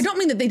 Yes. So I don't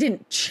mean that they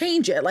didn't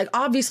change it. Like,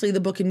 obviously, the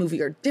book and movie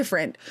are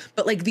different.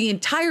 But, like, the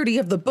entirety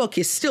of the book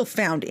is still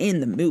found in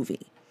the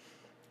movie.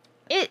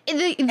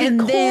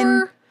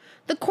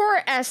 The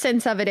core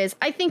essence of it is,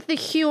 I think the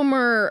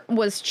humor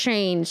was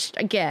changed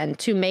again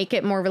to make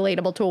it more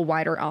relatable to a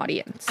wider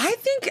audience. I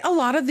think a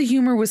lot of the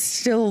humor was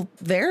still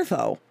there,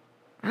 though.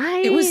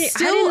 I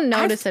didn't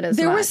notice it as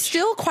there much. was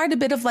still quite a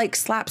bit of like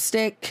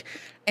slapstick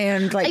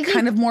and like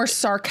kind of more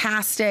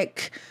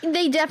sarcastic.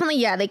 They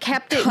definitely, they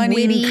kept it cunning,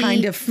 witty,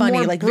 kind of funny,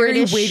 more like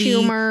British very witty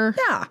humor.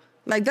 Yeah,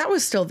 like that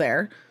was still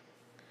there.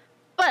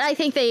 But I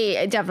think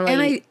they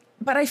definitely.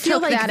 But I feel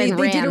took like that they and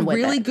did a ran with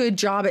really it. good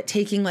job at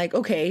taking like,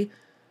 okay,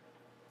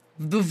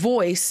 the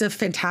voice of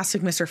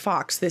Fantastic Mr.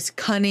 Fox, this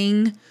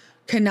cunning,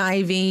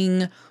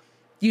 conniving,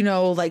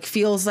 like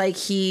feels like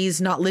he's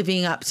not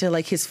living up to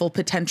like his full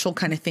potential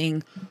kind of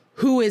thing.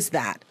 Who is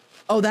that?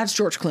 oh, that's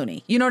George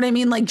Clooney. You know what I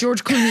mean? Like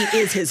George Clooney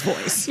is his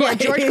voice. Yeah, Like,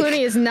 George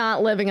Clooney is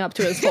not living up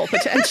to his full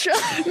potential.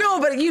 No,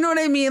 but you know what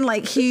I mean?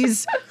 Like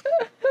he's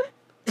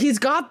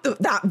got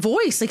that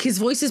voice. Like his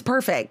voice is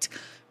perfect.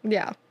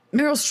 Yeah.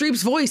 Meryl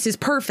Streep's voice is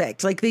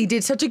perfect. Like they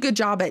did such a good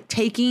job at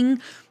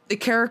taking the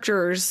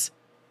characters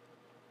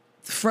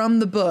from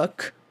the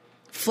book,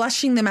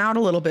 fleshing them out a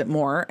little bit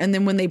more, and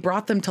then when they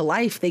brought them to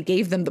life, they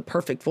gave them the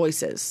perfect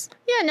voices.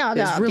 Yeah, no,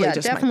 really yeah,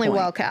 just my definitely point.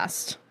 well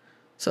cast.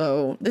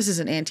 So this is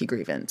an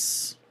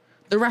anti-grievance.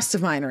 The rest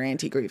of mine are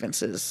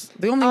anti-grievances.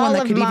 The only All one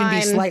that of could even be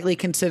mine- slightly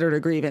considered a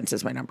grievance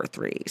is my number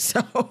 3.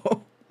 So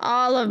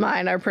All of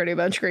mine are pretty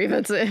much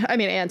grievances. I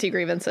mean,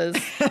 anti-grievances.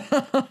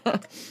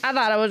 I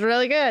thought it was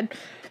really good.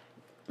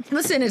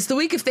 listen, it's the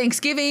week of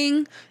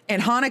Thanksgiving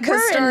and Hanukkah We're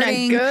in a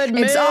starting. good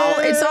It's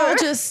all mood.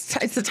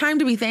 just it's the time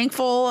to be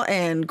thankful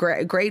and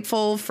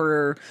grateful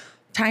for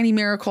tiny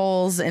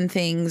miracles and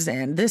things.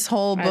 And this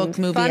whole book And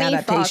movie funny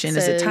adaptation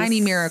is a foxes.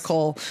 tiny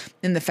miracle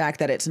in the fact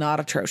that it's not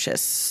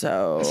atrocious.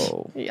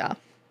 So Yeah.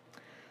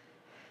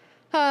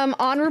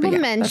 Honorable But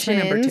yeah, that's my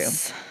number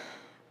mentions.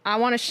 I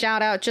want to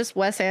shout out just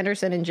Wes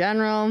Anderson in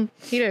general.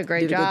 He did a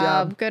great Did a good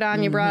job. job. Good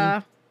on you,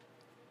 brah.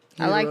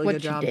 He I did a like really what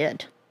good you job.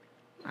 did.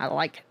 I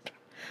like it.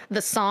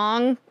 The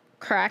song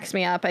cracks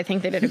me up. I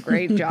think they did a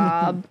great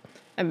job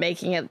of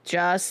making it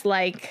just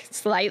like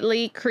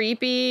slightly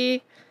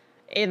creepy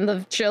in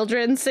the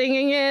children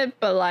singing it,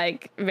 but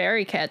like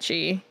very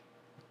catchy.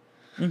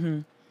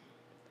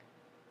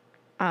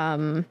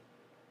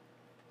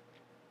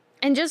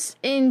 And just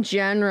in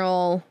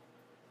general,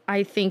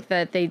 I think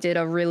that they did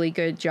a really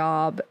good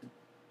job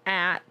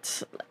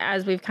at,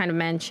 as we've kind of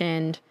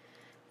mentioned,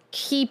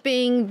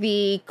 keeping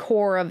the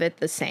core of it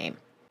the same.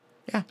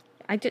 Yeah.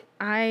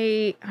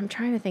 I'm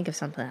trying to think of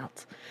something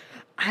else.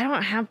 I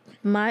don't have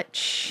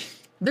much.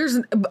 There's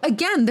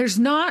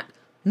not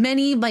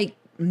many like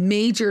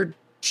major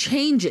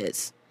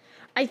changes.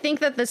 I think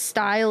that the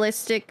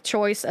stylistic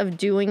choice of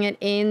doing it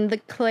in the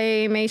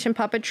claymation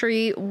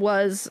puppetry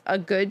was a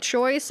good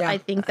choice. Yeah, I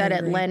think I that it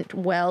agree. lent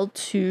well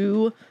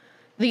to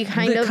the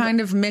kind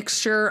of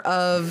mixture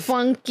of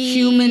funky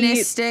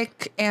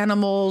humanistic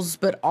animals,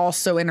 but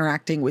also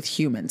interacting with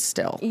humans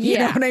still. You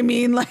know Yeah. what I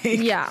mean? Like,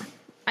 Yeah.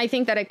 I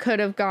think that it could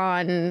have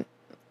gone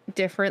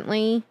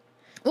differently.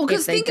 well,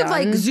 because if they think of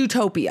like done-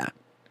 Zootopia.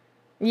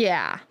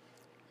 Yeah.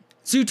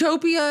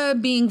 Zootopia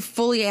being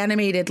fully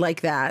animated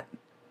like that.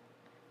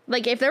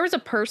 Like if there was a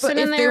person But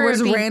in if there, there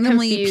was it'd be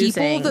randomly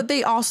confusing. people that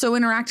they also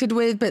interacted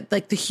with, but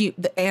like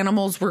the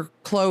animals were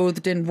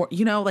clothed and,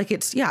 you know, like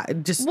it's, yeah,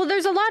 it just, Well,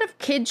 there's a lot of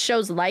kids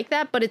shows like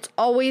that, but it's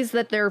always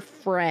that they're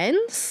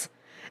friends.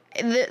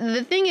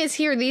 The thing is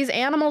here, these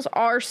animals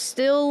are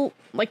still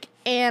like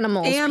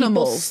animals. People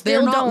Animals. still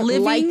They're not don't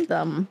living like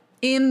them.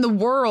 in the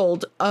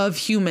world of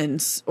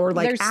humans or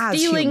like They're as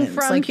stealing humans.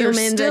 from Like, they're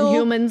humans, still- and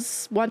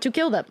humans want to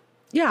kill them.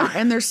 Yeah,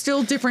 and they're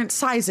still different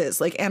sizes.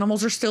 Like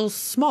animals are still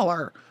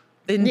smaller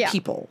than Yeah.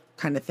 people,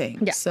 kind of thing.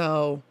 Yeah.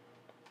 So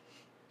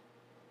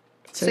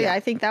So yeah, I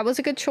think that was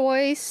a good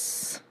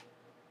choice.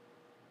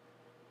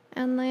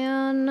 And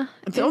then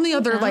the only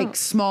other like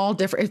small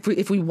difference,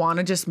 if we want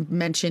to just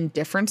mention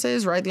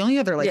differences, right? The only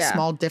other like Yeah.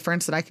 small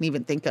difference that I can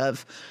even think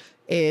of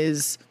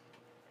is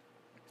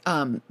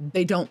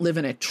they don't live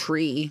in a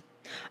tree.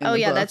 in Oh the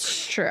yeah, book.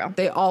 that's true.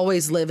 They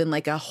always live in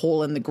like a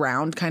hole in the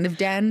ground kind of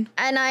den.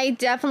 And I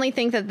definitely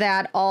think that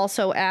that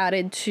also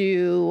added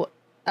to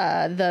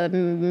the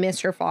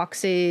Mr.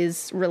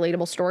 Fox's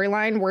relatable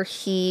storyline where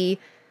he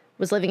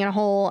was living in a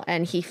hole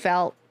and he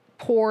felt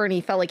poor and he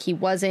felt like he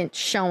wasn't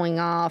showing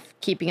off,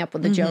 keeping up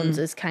with the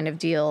Joneses kind of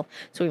deal.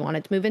 So he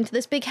wanted to move into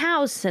this big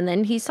house, and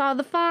then he saw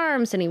the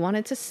farms and he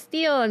wanted to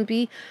steal and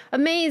be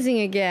amazing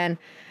again.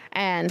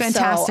 And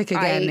Fantastic so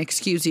again,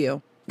 excuse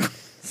you.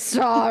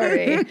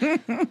 Sorry.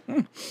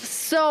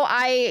 So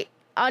I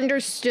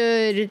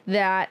understood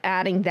that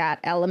adding that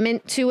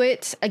element to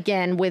it,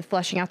 again, with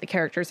fleshing out the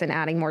characters and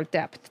adding more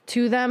depth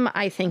to them,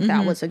 I think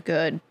that was a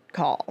good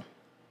call.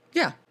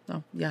 Yeah.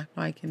 Oh, yeah.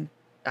 I can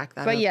back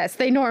that But up. yes,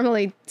 they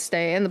normally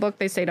stay in the book.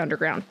 They stayed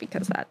underground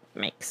because that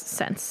makes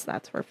sense.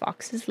 That's where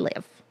foxes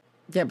live.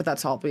 Yeah, but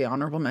that's all the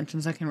honorable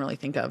mentions I can really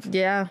think of.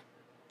 Yeah.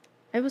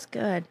 It was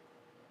good.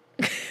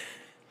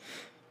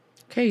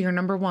 Okay, you're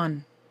number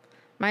 1.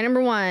 My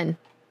number 1.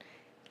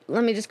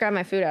 Let me just grab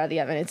my food out of the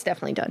oven. It's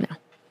definitely done now.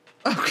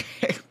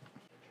 Okay.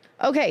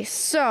 Okay,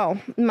 so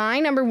my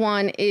number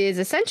 1 is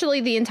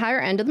essentially the entire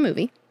end of the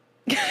movie.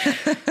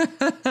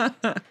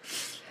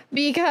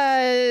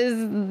 Because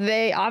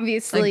they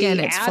obviously Again,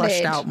 it's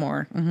fleshed added out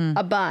more.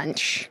 a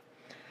bunch.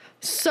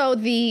 So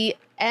the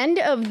end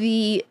of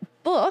the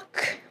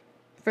book,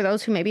 for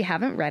those who maybe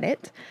haven't read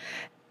it,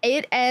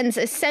 it ends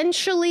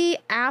essentially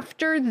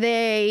after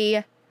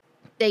they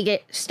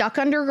get stuck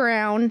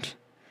underground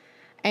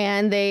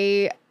and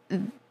they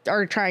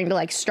are trying to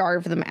like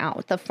starve them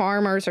out. The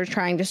farmers are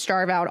trying to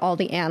starve out all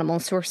the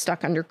animals who are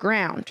stuck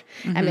underground.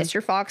 And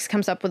Mr. Fox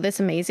comes up with this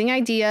amazing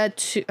idea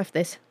of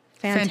this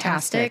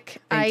fantastic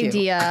Thank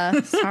you.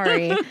 idea,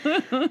 sorry,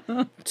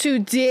 to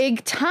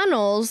dig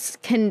tunnels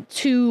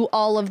to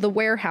all of the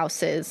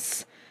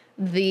warehouses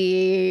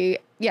the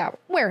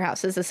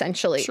warehouses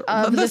essentially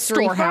of the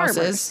three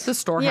farmers. The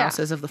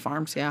storehouses of the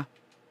farms,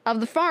 of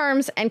the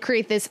farms, and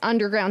create this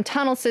underground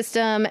tunnel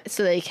system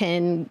so they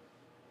can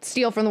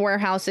steal from the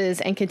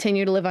warehouses and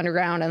continue to live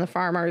underground, and the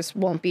farmers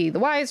won't be the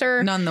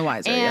wiser. None the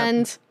wiser.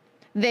 And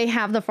they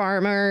have the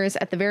farmers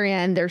at the very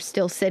end. They're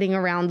still sitting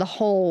around the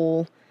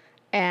hole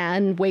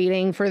and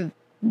waiting for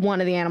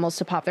one of the animals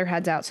to pop their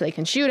heads out so they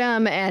can shoot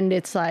them. And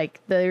it's like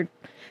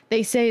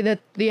they say that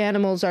the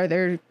animals are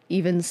there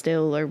even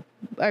still, or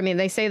I mean,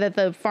 they say that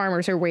the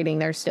farmers are waiting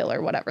there still,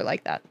 or whatever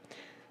like that.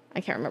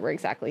 I can't remember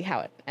exactly how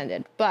it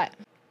ended, but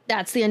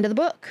that's the end of the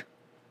book.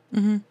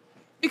 Mm-hmm.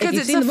 Because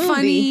it's a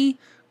funny,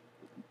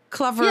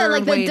 clever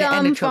like way the to end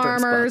a dumb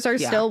children's farmers book. are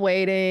still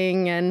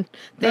waiting, and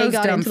they Those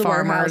got dumb into the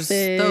farmers.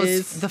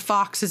 warehouses. The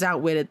foxes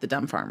outwitted the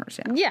dumb farmers.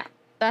 Yeah,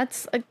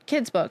 that's a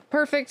kid's book.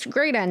 Perfect,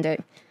 great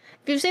ending.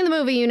 If you've seen the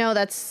movie, you know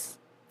that's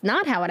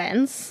not how it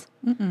ends.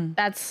 Mm-mm.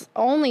 That's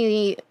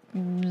only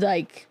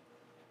like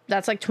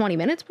 20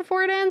 minutes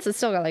before it ends. It's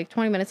still got like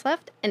 20 minutes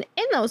left, and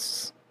in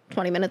those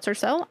 20 minutes or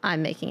so,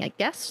 I'm making a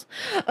guess.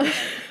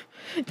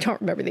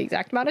 Don't remember the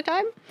exact amount of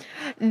time.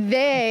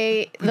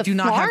 The do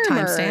not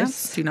farmers, have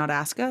timestamps. Do not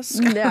ask us.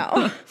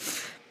 No.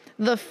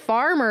 The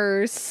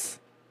farmers,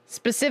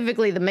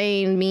 specifically the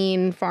main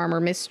mean farmer,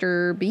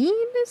 Mr. Bean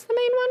is the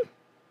main one?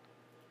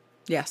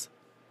 Yes.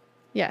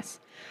 Yes.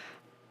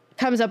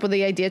 Comes up with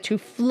the idea to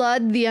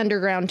flood the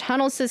underground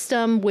tunnel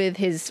system with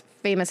his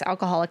famous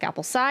alcoholic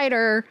apple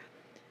cider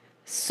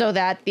so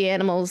that the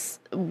animals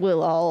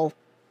will all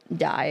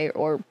die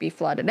or be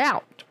flooded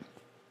out.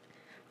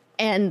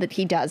 And that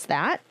he does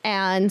that.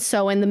 And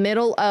so in the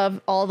middle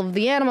of all of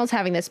the animals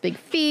having this big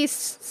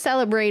feast,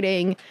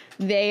 celebrating,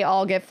 they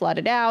all get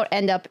flooded out,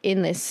 end up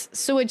in this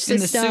sewage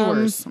system.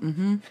 In the sewers.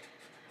 Mm-hmm.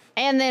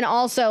 And then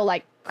also,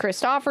 like,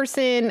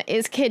 Christopherson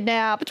is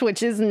kidnapped,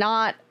 which is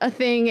not a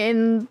thing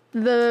in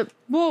the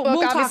book,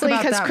 we'll obviously,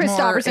 because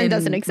Christopherson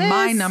doesn't exist.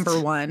 My number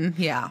one,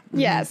 yeah. Mm-hmm.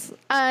 Yes.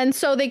 And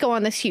so they go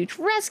on this huge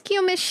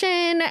rescue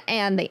mission,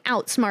 and they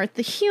outsmart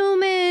the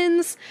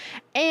humans,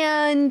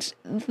 and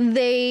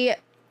they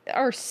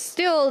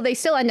still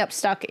end up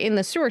stuck in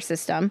the sewer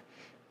system.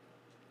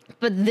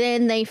 But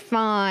then they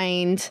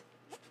find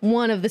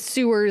one of the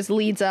sewers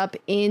leads up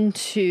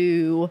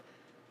into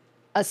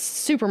a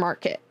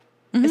supermarket,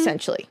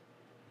 essentially.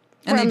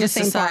 And from they just the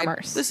same decide,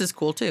 farmers. this is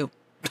cool too.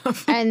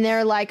 And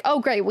they're like,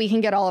 oh, great, we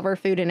can get all of our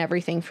food and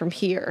everything from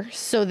here.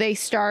 So they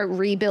start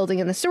rebuilding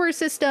in the sewer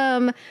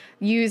system,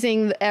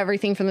 using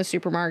everything from the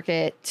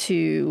supermarket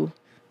to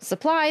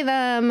supply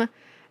them.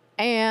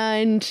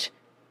 And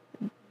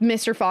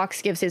Mr.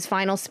 Fox gives his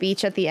final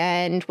speech at the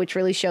end, which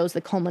really shows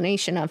the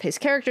culmination of his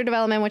character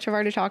development, which I've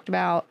already talked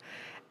about.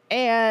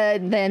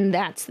 And then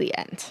that's the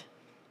end.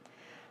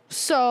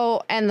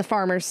 So, and the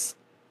farmers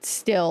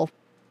still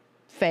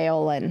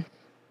fail and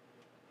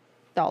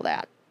all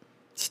that.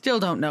 Still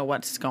don't know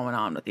what's going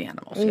on with the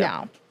animals.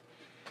 No.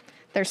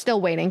 They're still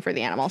waiting for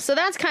the animals. So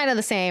that's kind of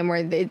the same, where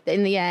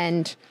in the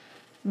end,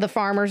 the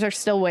farmers are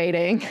still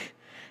waiting.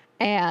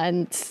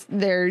 And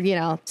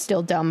they're,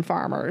 still dumb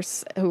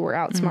farmers who were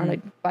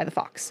outsmarted by the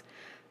fox.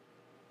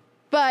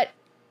 But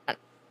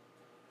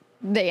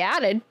they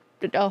added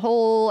a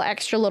whole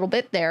extra little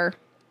bit there.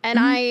 And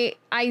I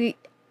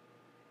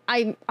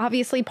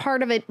obviously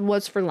part of it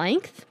was for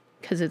length,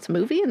 because it's a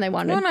movie and they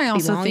wanted and I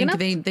also long think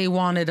enough. they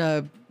wanted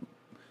a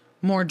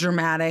more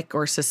dramatic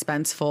or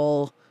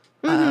suspenseful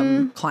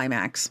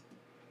climax.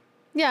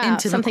 Yeah,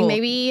 something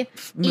maybe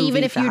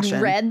even if fashion.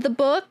 you'd read the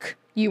book,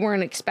 you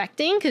weren't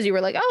expecting, because you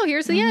were like, oh,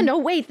 here's the end. Oh,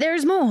 wait,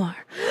 there's more.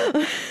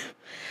 And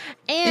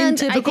in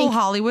typical I think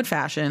Hollywood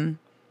fashion,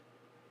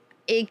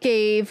 it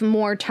gave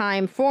more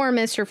time for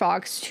Mr.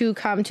 Fox to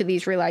come to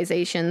these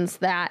realizations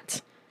that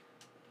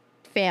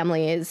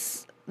family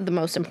is the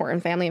most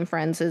important. Family and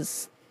friends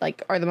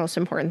are the most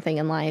important thing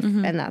in life,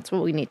 and that's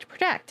what we need to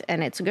protect.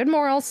 And it's a good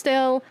moral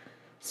still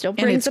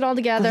brings it all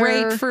together.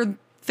 Great for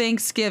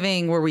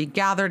Thanksgiving, where we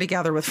gather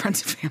together with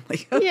friends and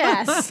family.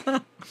 Yes.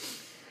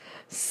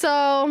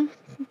 So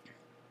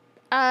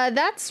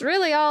that's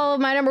really all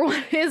my number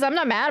one is. I'm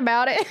not mad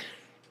about it.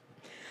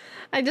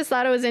 I just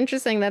thought it was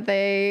interesting that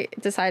they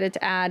decided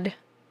to add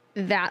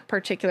that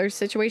particular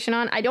situation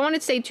on. I don't want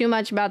to say too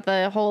much about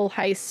the whole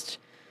heist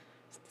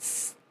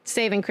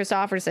saving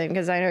Christopherson,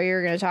 because I know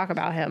you're going to talk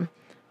about him.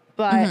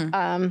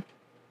 But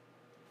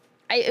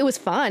it was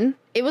fun.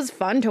 It was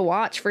fun to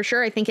watch, for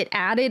sure. I think it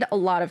added a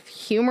lot of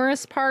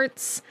humorous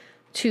parts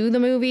to the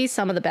movie.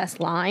 Some of the best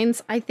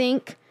lines, I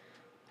think,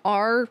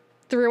 are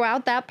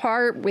throughout that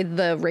part, with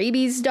the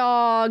rabies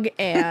dog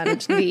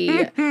and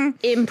the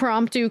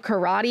impromptu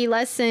karate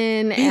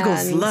lesson.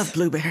 Beagles love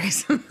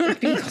blueberries.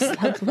 Beagles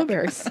love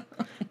blueberries.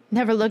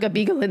 Never look a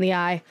beagle in the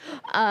eye.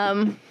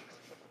 And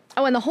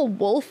the whole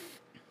wolf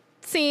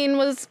scene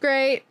was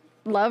great.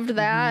 Loved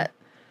that.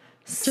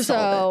 Just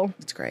all of it.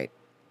 It's great.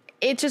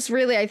 It just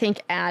really, I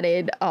think,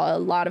 added a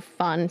lot of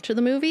fun to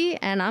the movie,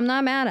 and I'm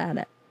not mad at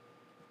it.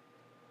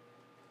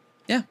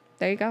 Yeah.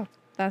 There you go.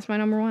 That's my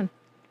number one.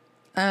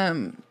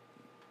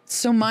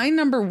 So my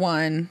number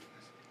one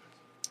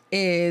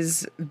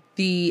is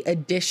the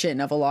addition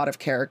of a lot of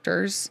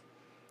characters.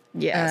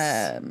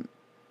 Yes.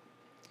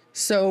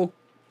 So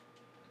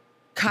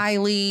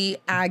Kylie,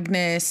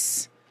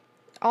 Agnes,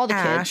 All the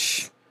Ash,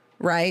 kids.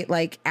 right?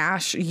 Like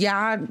Ash,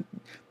 yeah,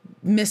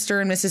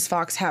 Mr. and Mrs.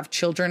 Fox have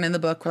children in the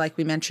book, like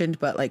we mentioned,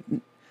 but like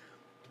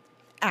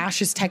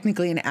Ash is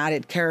technically an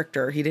added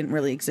character. He didn't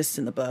really exist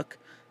in the book.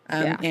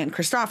 And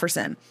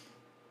Christopherson.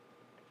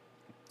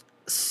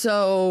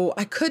 So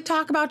I could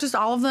talk about just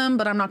all of them,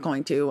 but I'm not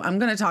going to. I'm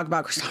going to talk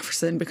about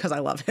Christopherson because I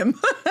love him.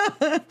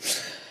 I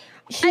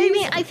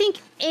mean, I think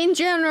in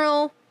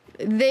general,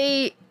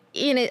 I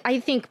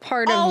think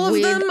part of all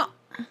of them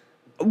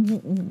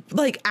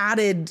like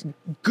added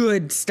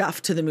good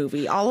stuff to the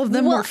movie. All of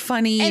them were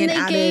funny and they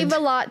added. gave a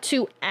lot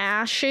to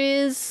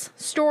Ash's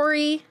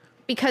story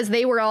because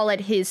they were all at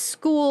his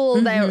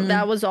school.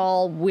 That was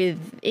all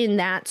within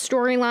that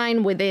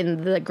storyline,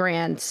 within the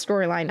grand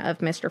storyline of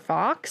Mr.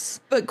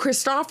 Fox. But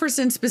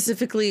Christopherson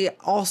specifically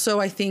also,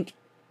 I think,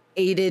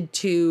 aided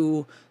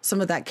to some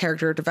of that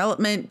character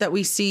development that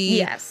we see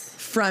Yes.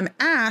 from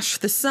Ash,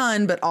 the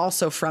son, but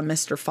also from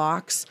Mr.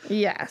 Fox.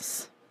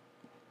 Yes.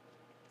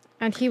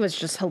 And he was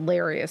just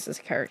hilarious as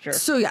a character.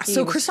 So yeah,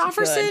 so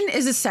Christopherson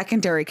is a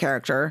secondary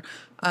character.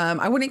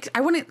 I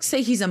wouldn't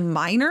say he's a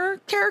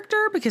minor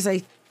character because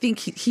I think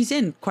he's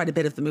in quite a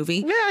bit of the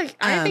movie. Yeah,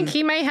 I think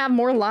he may have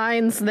more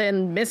lines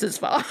than Mrs.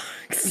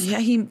 Fox. Yeah,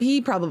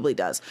 he probably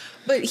does.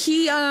 But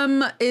he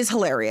is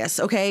hilarious,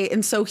 okay?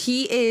 And so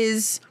he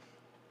is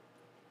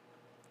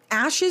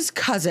Ash's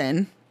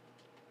cousin.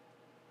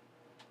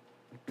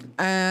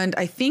 And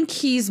I think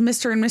he's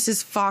Mr. and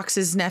Mrs.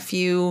 Fox's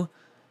nephew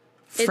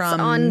from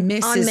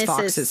Mrs.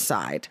 Fox's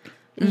side.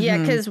 Yeah,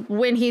 because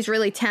when he's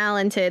really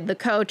talented, the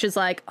coach is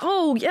like,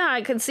 oh, yeah,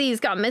 I can see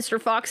he's got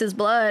Mr. Fox's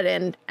blood.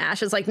 And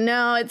Ash is like,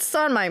 no, it's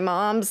on my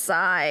mom's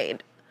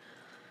side.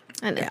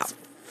 And it's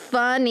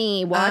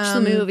funny. Watch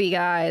the movie,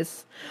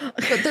 guys.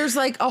 But there's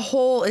like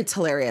it's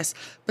hilarious.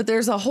 But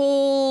there's a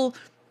whole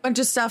bunch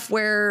of stuff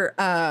where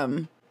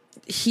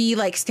he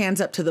like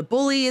stands up to the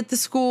bully at the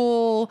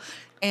school.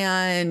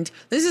 And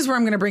this is where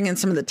I'm going to bring in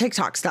some of the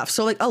TikTok stuff.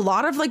 So like a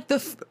lot of like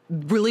the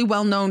really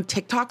well-known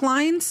TikTok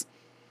lines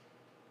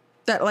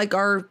that like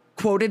are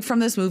quoted from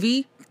this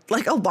movie,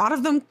 like a lot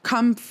of them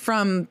come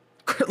from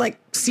like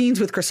scenes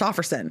with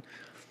Christopherson.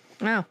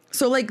 Wow.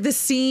 So like the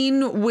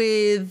scene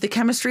with the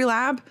chemistry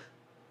lab,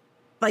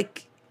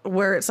 like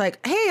where it's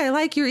like, hey, I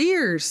like your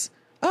ears.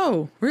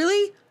 Oh,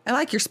 really? I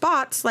like your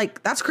spots.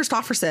 Like that's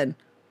Christopherson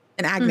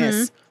and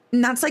Agnes.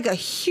 And that's like a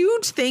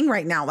huge thing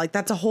right now. Like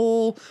that's a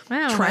whole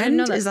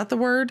trend. Is that the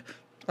word?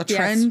 A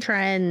trend? Yes,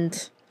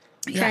 trend.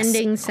 Yes,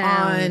 trending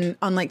sound.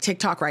 On like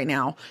TikTok right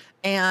now.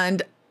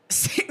 And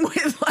same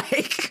with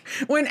like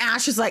when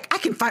Ash is like, I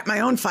can fight my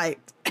own fight.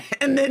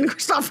 And then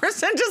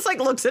Christopherson just like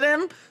looks at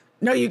him.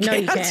 No, you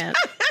can't. No, you can't.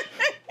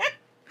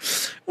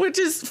 Which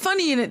is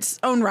funny in its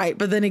own right.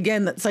 But then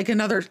again, that's like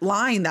another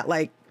line that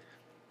like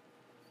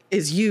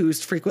is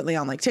used frequently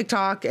on like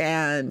TikTok.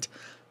 And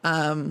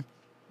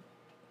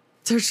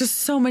there's just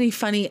so many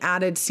funny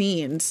added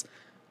scenes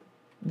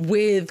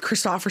with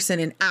Christopherson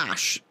and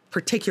Ash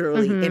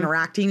particularly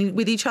interacting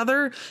with each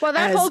other. Well,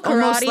 that whole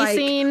karate like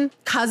scene.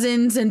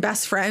 Cousins and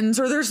best friends.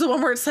 Or there's the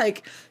one where it's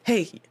like,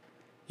 hey,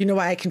 you know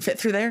why I can fit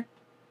through there?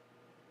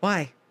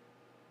 Why?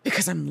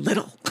 Because I'm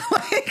little.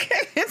 Like,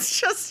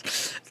 it's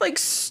just like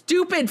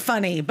stupid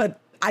funny, but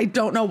I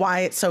don't know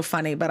why it's so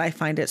funny, but I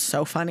find it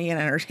so funny and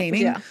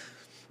entertaining. Yeah.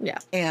 Yeah.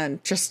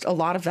 And just a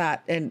lot of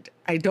that. And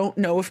I don't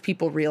know if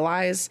people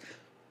realize,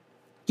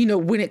 you know,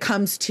 when it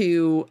comes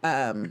to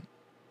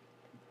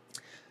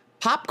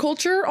pop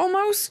culture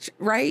almost,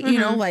 right? You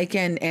know, like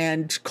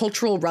and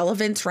cultural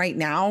relevance right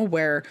now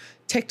where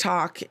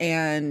TikTok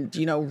and,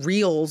 you know,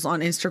 reels on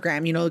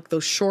Instagram, you know, like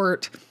those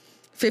short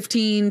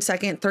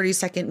 15-second,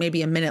 30-second,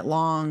 maybe a minute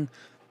long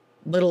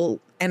little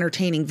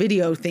entertaining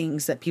video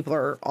things that people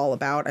are all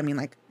about. I mean,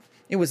 like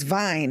it was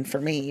Vine for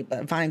me,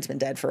 but Vine's been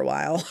dead for a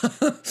while.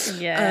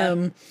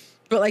 Yeah.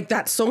 But like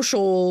that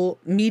social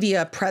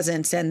media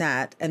presence and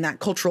that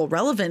cultural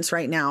relevance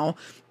right now,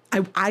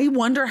 I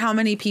wonder how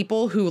many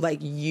people who like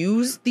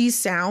use these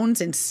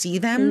sounds and see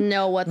them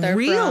know what they're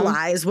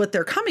realize what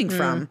they're coming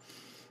from.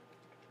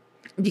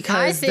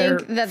 Because I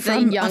think that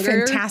from the younger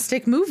a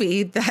fantastic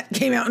movie that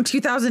came out in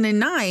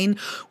 2009,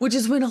 which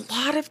is when a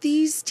lot of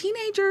these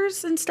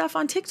teenagers and stuff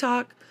on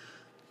TikTok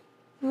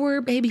were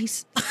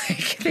babies.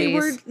 Like they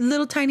were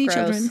little tiny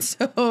children.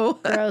 So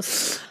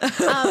gross.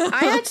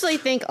 I actually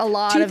think a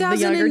lot of the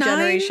younger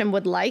generation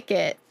would like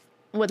it.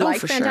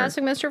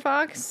 Fantastic Mr.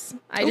 Fox.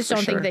 I just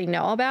don't think they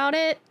know about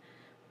it.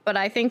 But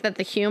I think that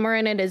the humor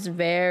in it is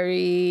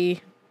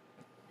very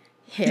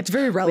hip. It's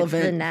very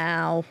relevant with the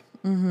now.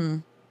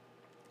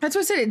 That's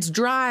what I said. It's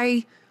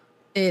dry.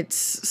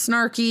 It's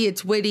snarky.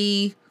 It's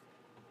witty.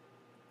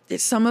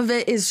 Some of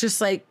it is just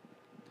like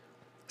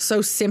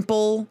so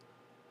simple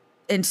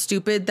and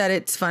stupid that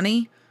it's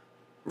funny,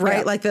 right?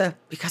 Yeah. Like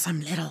because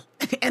I'm little,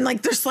 and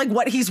like there's like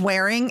what he's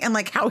wearing and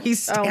like how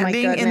he's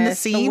standing in the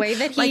scene. The way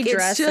that he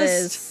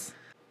dresses.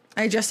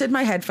 I adjusted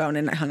my headphone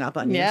and I hung up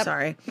on you. Yep.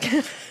 Sorry.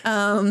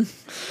 I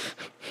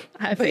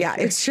But yeah,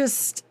 figured.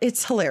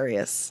 it's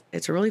hilarious.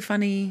 It's a really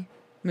funny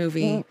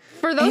movie.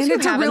 For those And who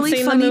it's a haven't really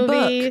seen the funny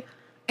movie, book.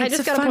 I It's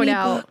just a gotta point funny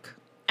out, book.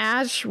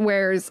 Ash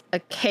wears a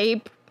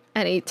cape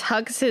and he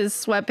tucks his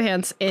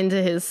sweatpants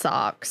into his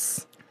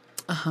socks.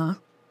 Uh-huh.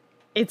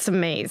 It's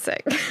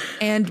amazing.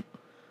 And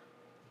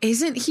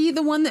isn't he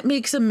the one that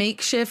makes a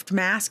makeshift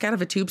mask out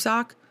of a tube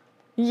sock?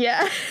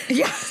 Yeah.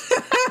 Yeah.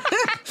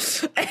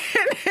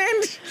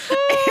 and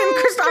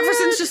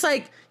Christopherson's just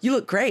like, you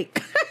look great.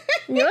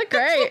 You look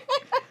great.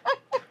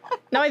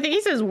 No, I think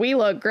he says we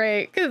look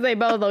great because they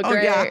both look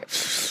great. Yeah.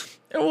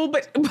 Well,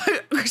 but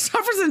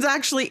Christopherson's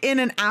actually in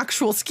an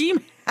actual ski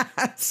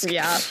mask.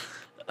 Yeah.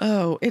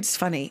 Oh, it's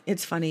funny.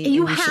 It's funny.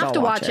 You and we should have all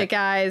to watch it,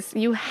 guys.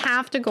 You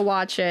have to go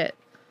watch it.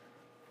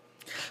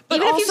 But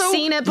Even if also, you've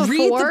seen it before,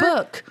 read the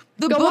book.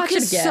 The go book watch it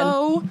is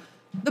again.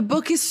 the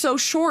book is so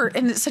short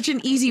and it's such an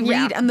easy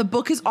Yeah. read, and the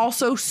book is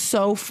also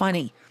so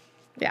funny.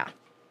 Yeah.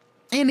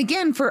 And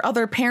again, for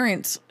other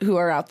parents who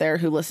are out there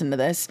who listen to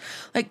this,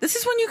 like, this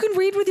is when you can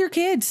read with your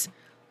kids.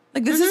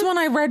 Like, this is when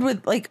I read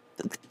with, like,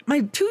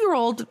 my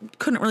 2-year-old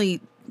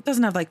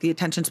doesn't have like the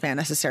attention span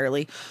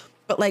necessarily,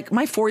 but like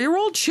my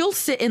 4-year-old, she'll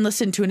sit and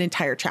listen to an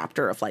entire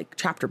chapter of like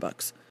chapter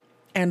books.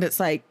 And it's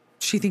like,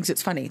 she thinks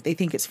it's funny. They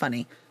think it's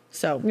funny.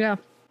 So, Yeah.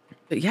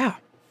 but yeah,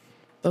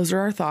 those are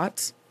our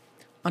thoughts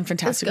on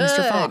Fantastic That's Mr.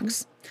 good.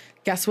 Fox.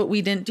 Guess what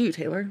we didn't do,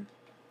 Taylor?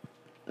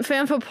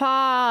 Fan for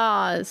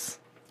pause.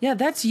 Yeah,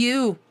 that's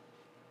you.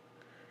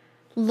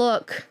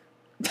 Look,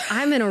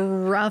 I'm in a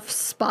rough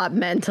spot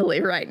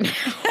mentally right now.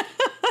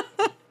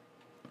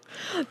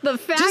 The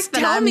fact Just that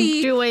tell I'm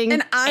me, doing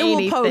and I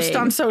will post anything-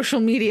 on social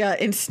media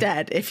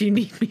instead if you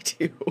need me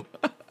to.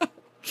 The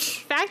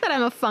fact that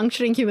I'm a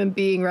functioning human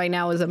being right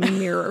now is a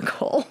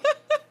miracle.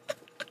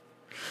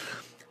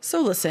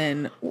 So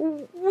listen,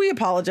 we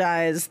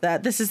apologize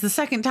that this is the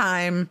second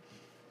time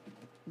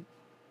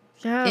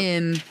Yeah.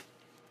 in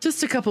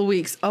just a couple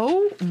weeks.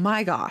 Oh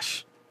my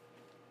gosh.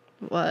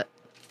 What?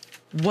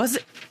 Was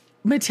it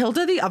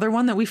Matilda the other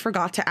one that we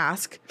forgot to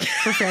ask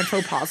for fan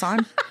faux pas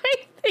on? I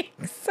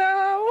think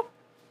so.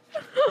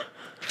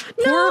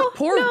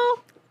 Poor, no.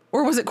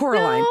 or was it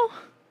Coraline?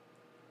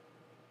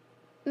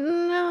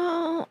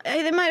 No.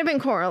 It might have been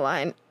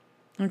Coraline.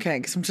 Okay,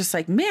 because I'm just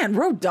like, man,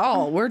 Roald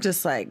Dahl. We're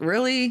just like,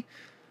 really?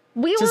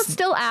 We will Just-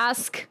 still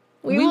ask.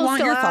 We will want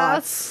still your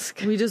ask.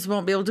 thoughts. We just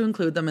won't be able to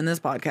include them in this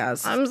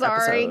podcast. I'm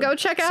sorry. episode. Go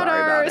check out Sorry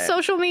our about it.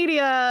 social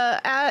media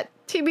at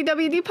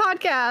TBWD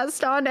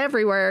Podcast on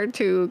everywhere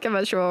to give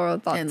us your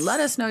thoughts. And let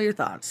us know your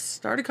thoughts.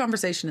 Start a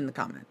conversation in the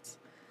comments.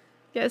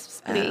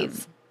 Yes,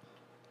 please.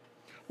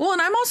 Well,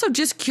 and I'm also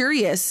just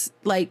curious,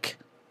 like,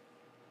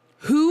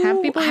 who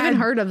Have people even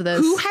heard of this?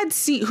 Who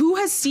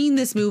has seen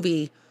this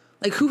movie?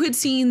 Like, who had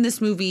seen this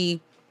movie?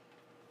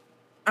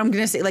 I'm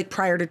gonna say like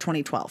prior to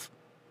 2012.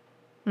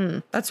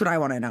 That's what I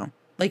want to know.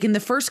 Like in the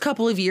first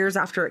couple of years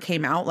after it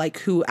came out, like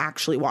who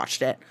actually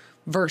watched it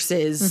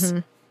versus,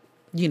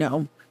 you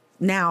know,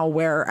 now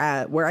where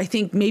I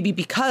think maybe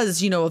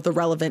because, you know, of the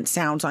relevant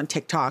sounds on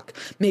TikTok,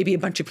 maybe a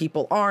bunch of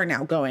people are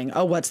now going,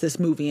 oh, what's this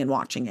movie, and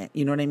watching it.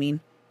 You know what I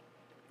mean?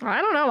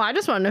 I don't know. I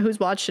just want to know who's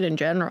watched it in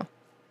general.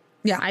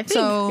 Yeah. I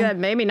think that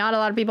maybe not a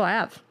lot of people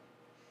have.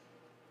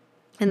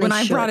 And When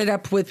I brought it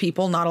up with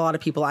people, not a lot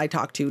of people I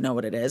talk to know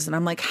what it is. And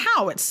I'm like,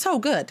 how? It's so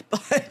good.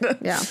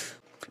 Yeah.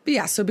 But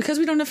yeah, so because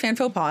we don't have fan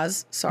faux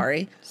pas,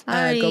 sorry. Go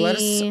let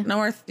us Sorry.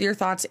 know your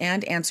thoughts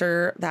and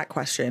answer that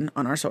question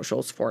on our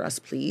socials for us,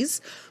 please.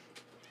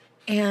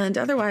 And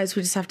otherwise,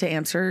 we just have to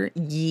answer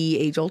ye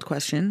age-old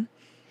question,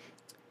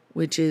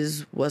 which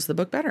is, was the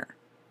book better?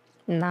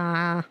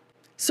 Nah.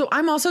 So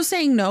I'm also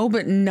saying no,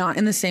 but not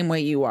in the same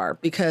way you are,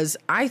 because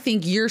I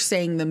think you're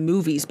saying the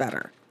movie's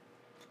better.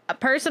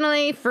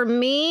 Personally, for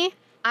me,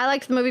 I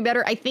liked the movie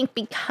better. I think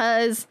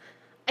because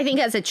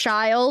as a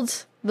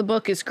child, the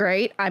book is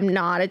great. I'm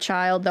not a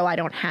child, though I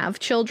don't have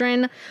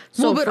children.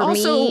 So well, but for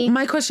also, me,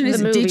 my question is,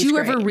 the did movie's you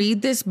ever great.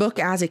 read this book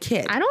as a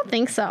kid? I don't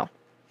think so.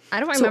 I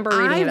don't So remember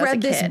reading it as a I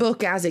read this kid.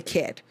 book as a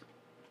kid.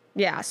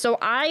 Yeah, so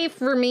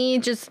for me,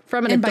 just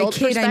from an And by adult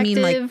kid, perspective, I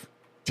mean like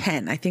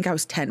 10. I think I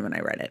was 10 when I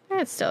read it.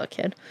 it's still a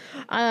kid.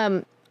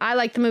 I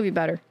like the movie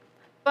better,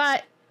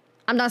 but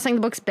I'm not saying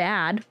the book's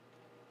bad.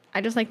 I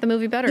just like the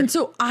movie better. And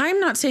so I'm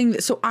not saying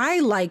that. So I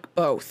like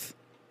both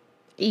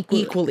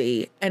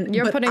equally. And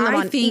You're but putting them I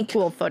on think,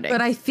 equal footing.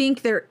 But I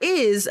think there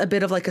is a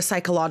bit of like a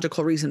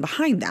psychological reason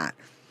behind that.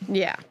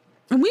 Yeah.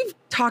 And we've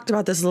talked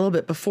about this a little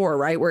bit before,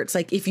 right? Where it's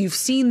like, if you've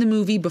seen the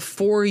movie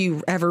before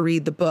you ever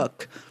read the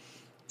book,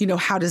 you know,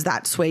 how does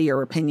that sway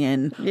your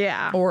opinion?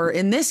 Yeah. Or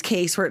in this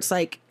case where it's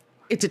like,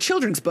 it's a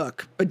children's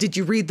book, but did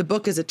you read the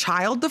book as a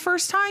child the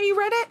first time you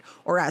read it,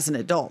 or as an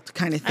adult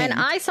kind of thing? And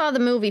I saw the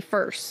movie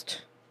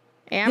first.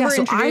 Amber so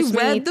I introduced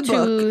read me the to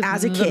book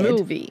as a the kid.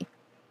 movie.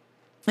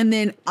 And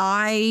then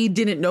I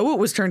didn't know it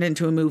was turned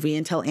into a movie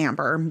until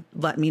Amber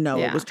let me know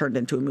it Yeah. was turned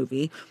into a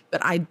movie.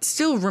 But I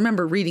still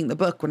remember reading the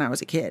book when I was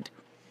a kid.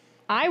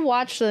 I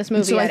watched this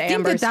movie So I at think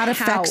Amber's that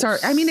affects our,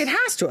 house. I mean, it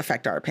has to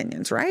affect our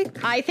opinions, right?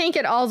 I think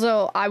it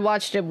also, I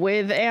watched it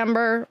with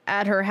Amber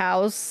at her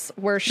house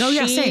where No, she,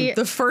 yeah, same.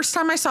 The first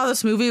time I saw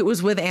this movie, it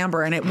was with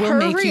Amber, and it will her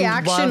make you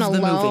reaction love the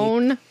movie.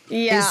 alone,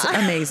 Is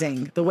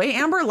amazing. The way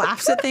Amber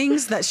laughs at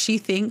things that she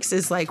thinks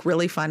is like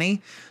really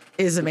funny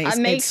is amazing.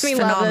 It makes me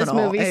love this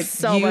movie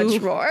so much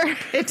more.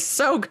 It's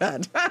so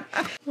good.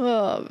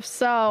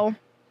 So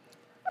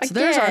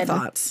There's our again,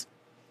 thoughts.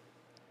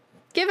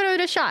 give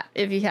it a shot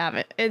if you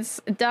haven't. It's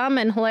dumb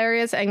and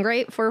hilarious and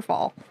great for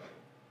fall.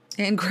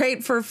 And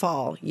great for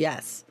fall,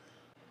 yes.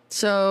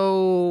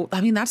 So,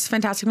 I mean, that's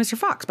Fantastic Mr.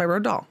 Fox by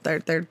Roald Dahl.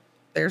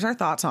 There's our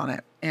thoughts on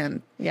it.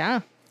 And Yeah.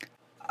 Thanks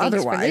for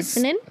otherwise,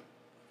 listening.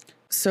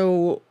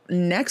 so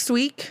next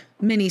week,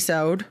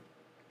 mini-sode,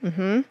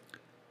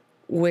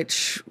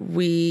 which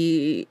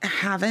we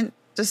haven't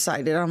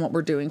decided on what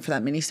we're doing for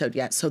that mini-sode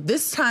yet. So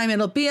this time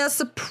it'll be a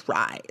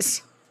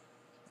surprise.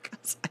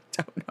 Because I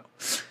don't know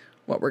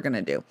what we're going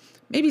to do.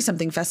 Maybe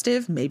something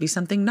festive, maybe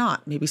something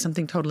not, maybe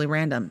something totally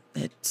random.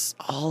 It's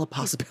all a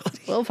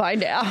possibility. We'll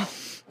find out.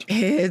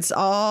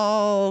 I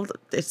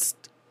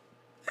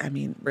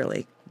mean,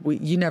 really,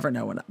 you never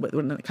know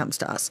when it comes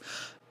to us.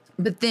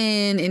 But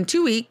then in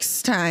 2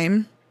 weeks'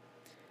 time,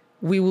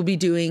 we will be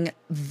doing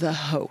The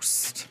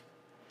Host.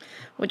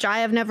 Which I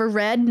have never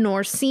read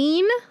nor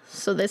seen.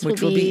 So this will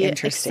be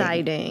interesting.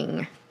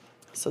 exciting.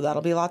 So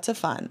that'll be lots of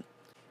fun.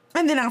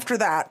 And then after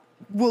that,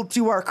 we'll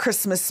do our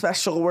Christmas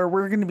special where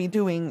we're going to be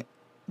doing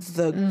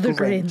The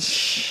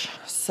Grinch.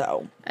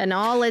 So. And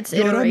all its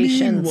You're a mean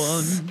iterations.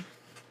 one.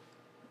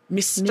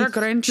 Mr.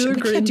 Grinch.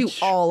 We can't do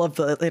all of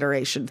the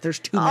iterations. There's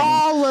too many.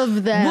 All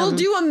of them. We'll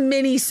do a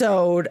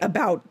mini-sode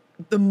about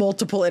the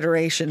multiple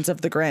iterations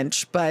of the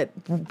Grinch, but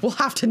we'll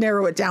have to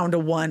narrow it down to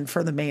one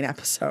for the main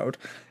episode.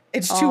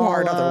 It's too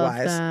hard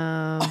otherwise.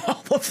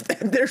 All of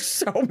them. There's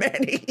so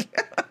many.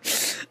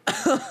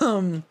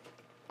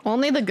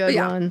 Only the good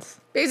ones.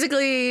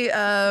 Basically,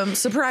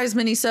 surprise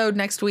mini-sode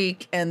next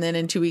week, and then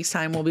in 2 weeks'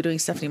 time, we'll be doing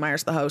Stephanie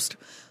Meyer's The Host.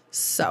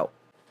 So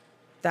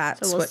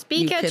that's we'll what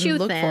speak you at can you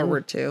look then.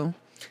 forward to.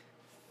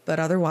 But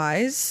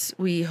otherwise,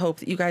 we hope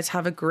that you guys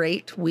have a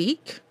great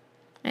week.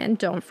 And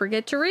don't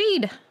forget to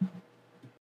read.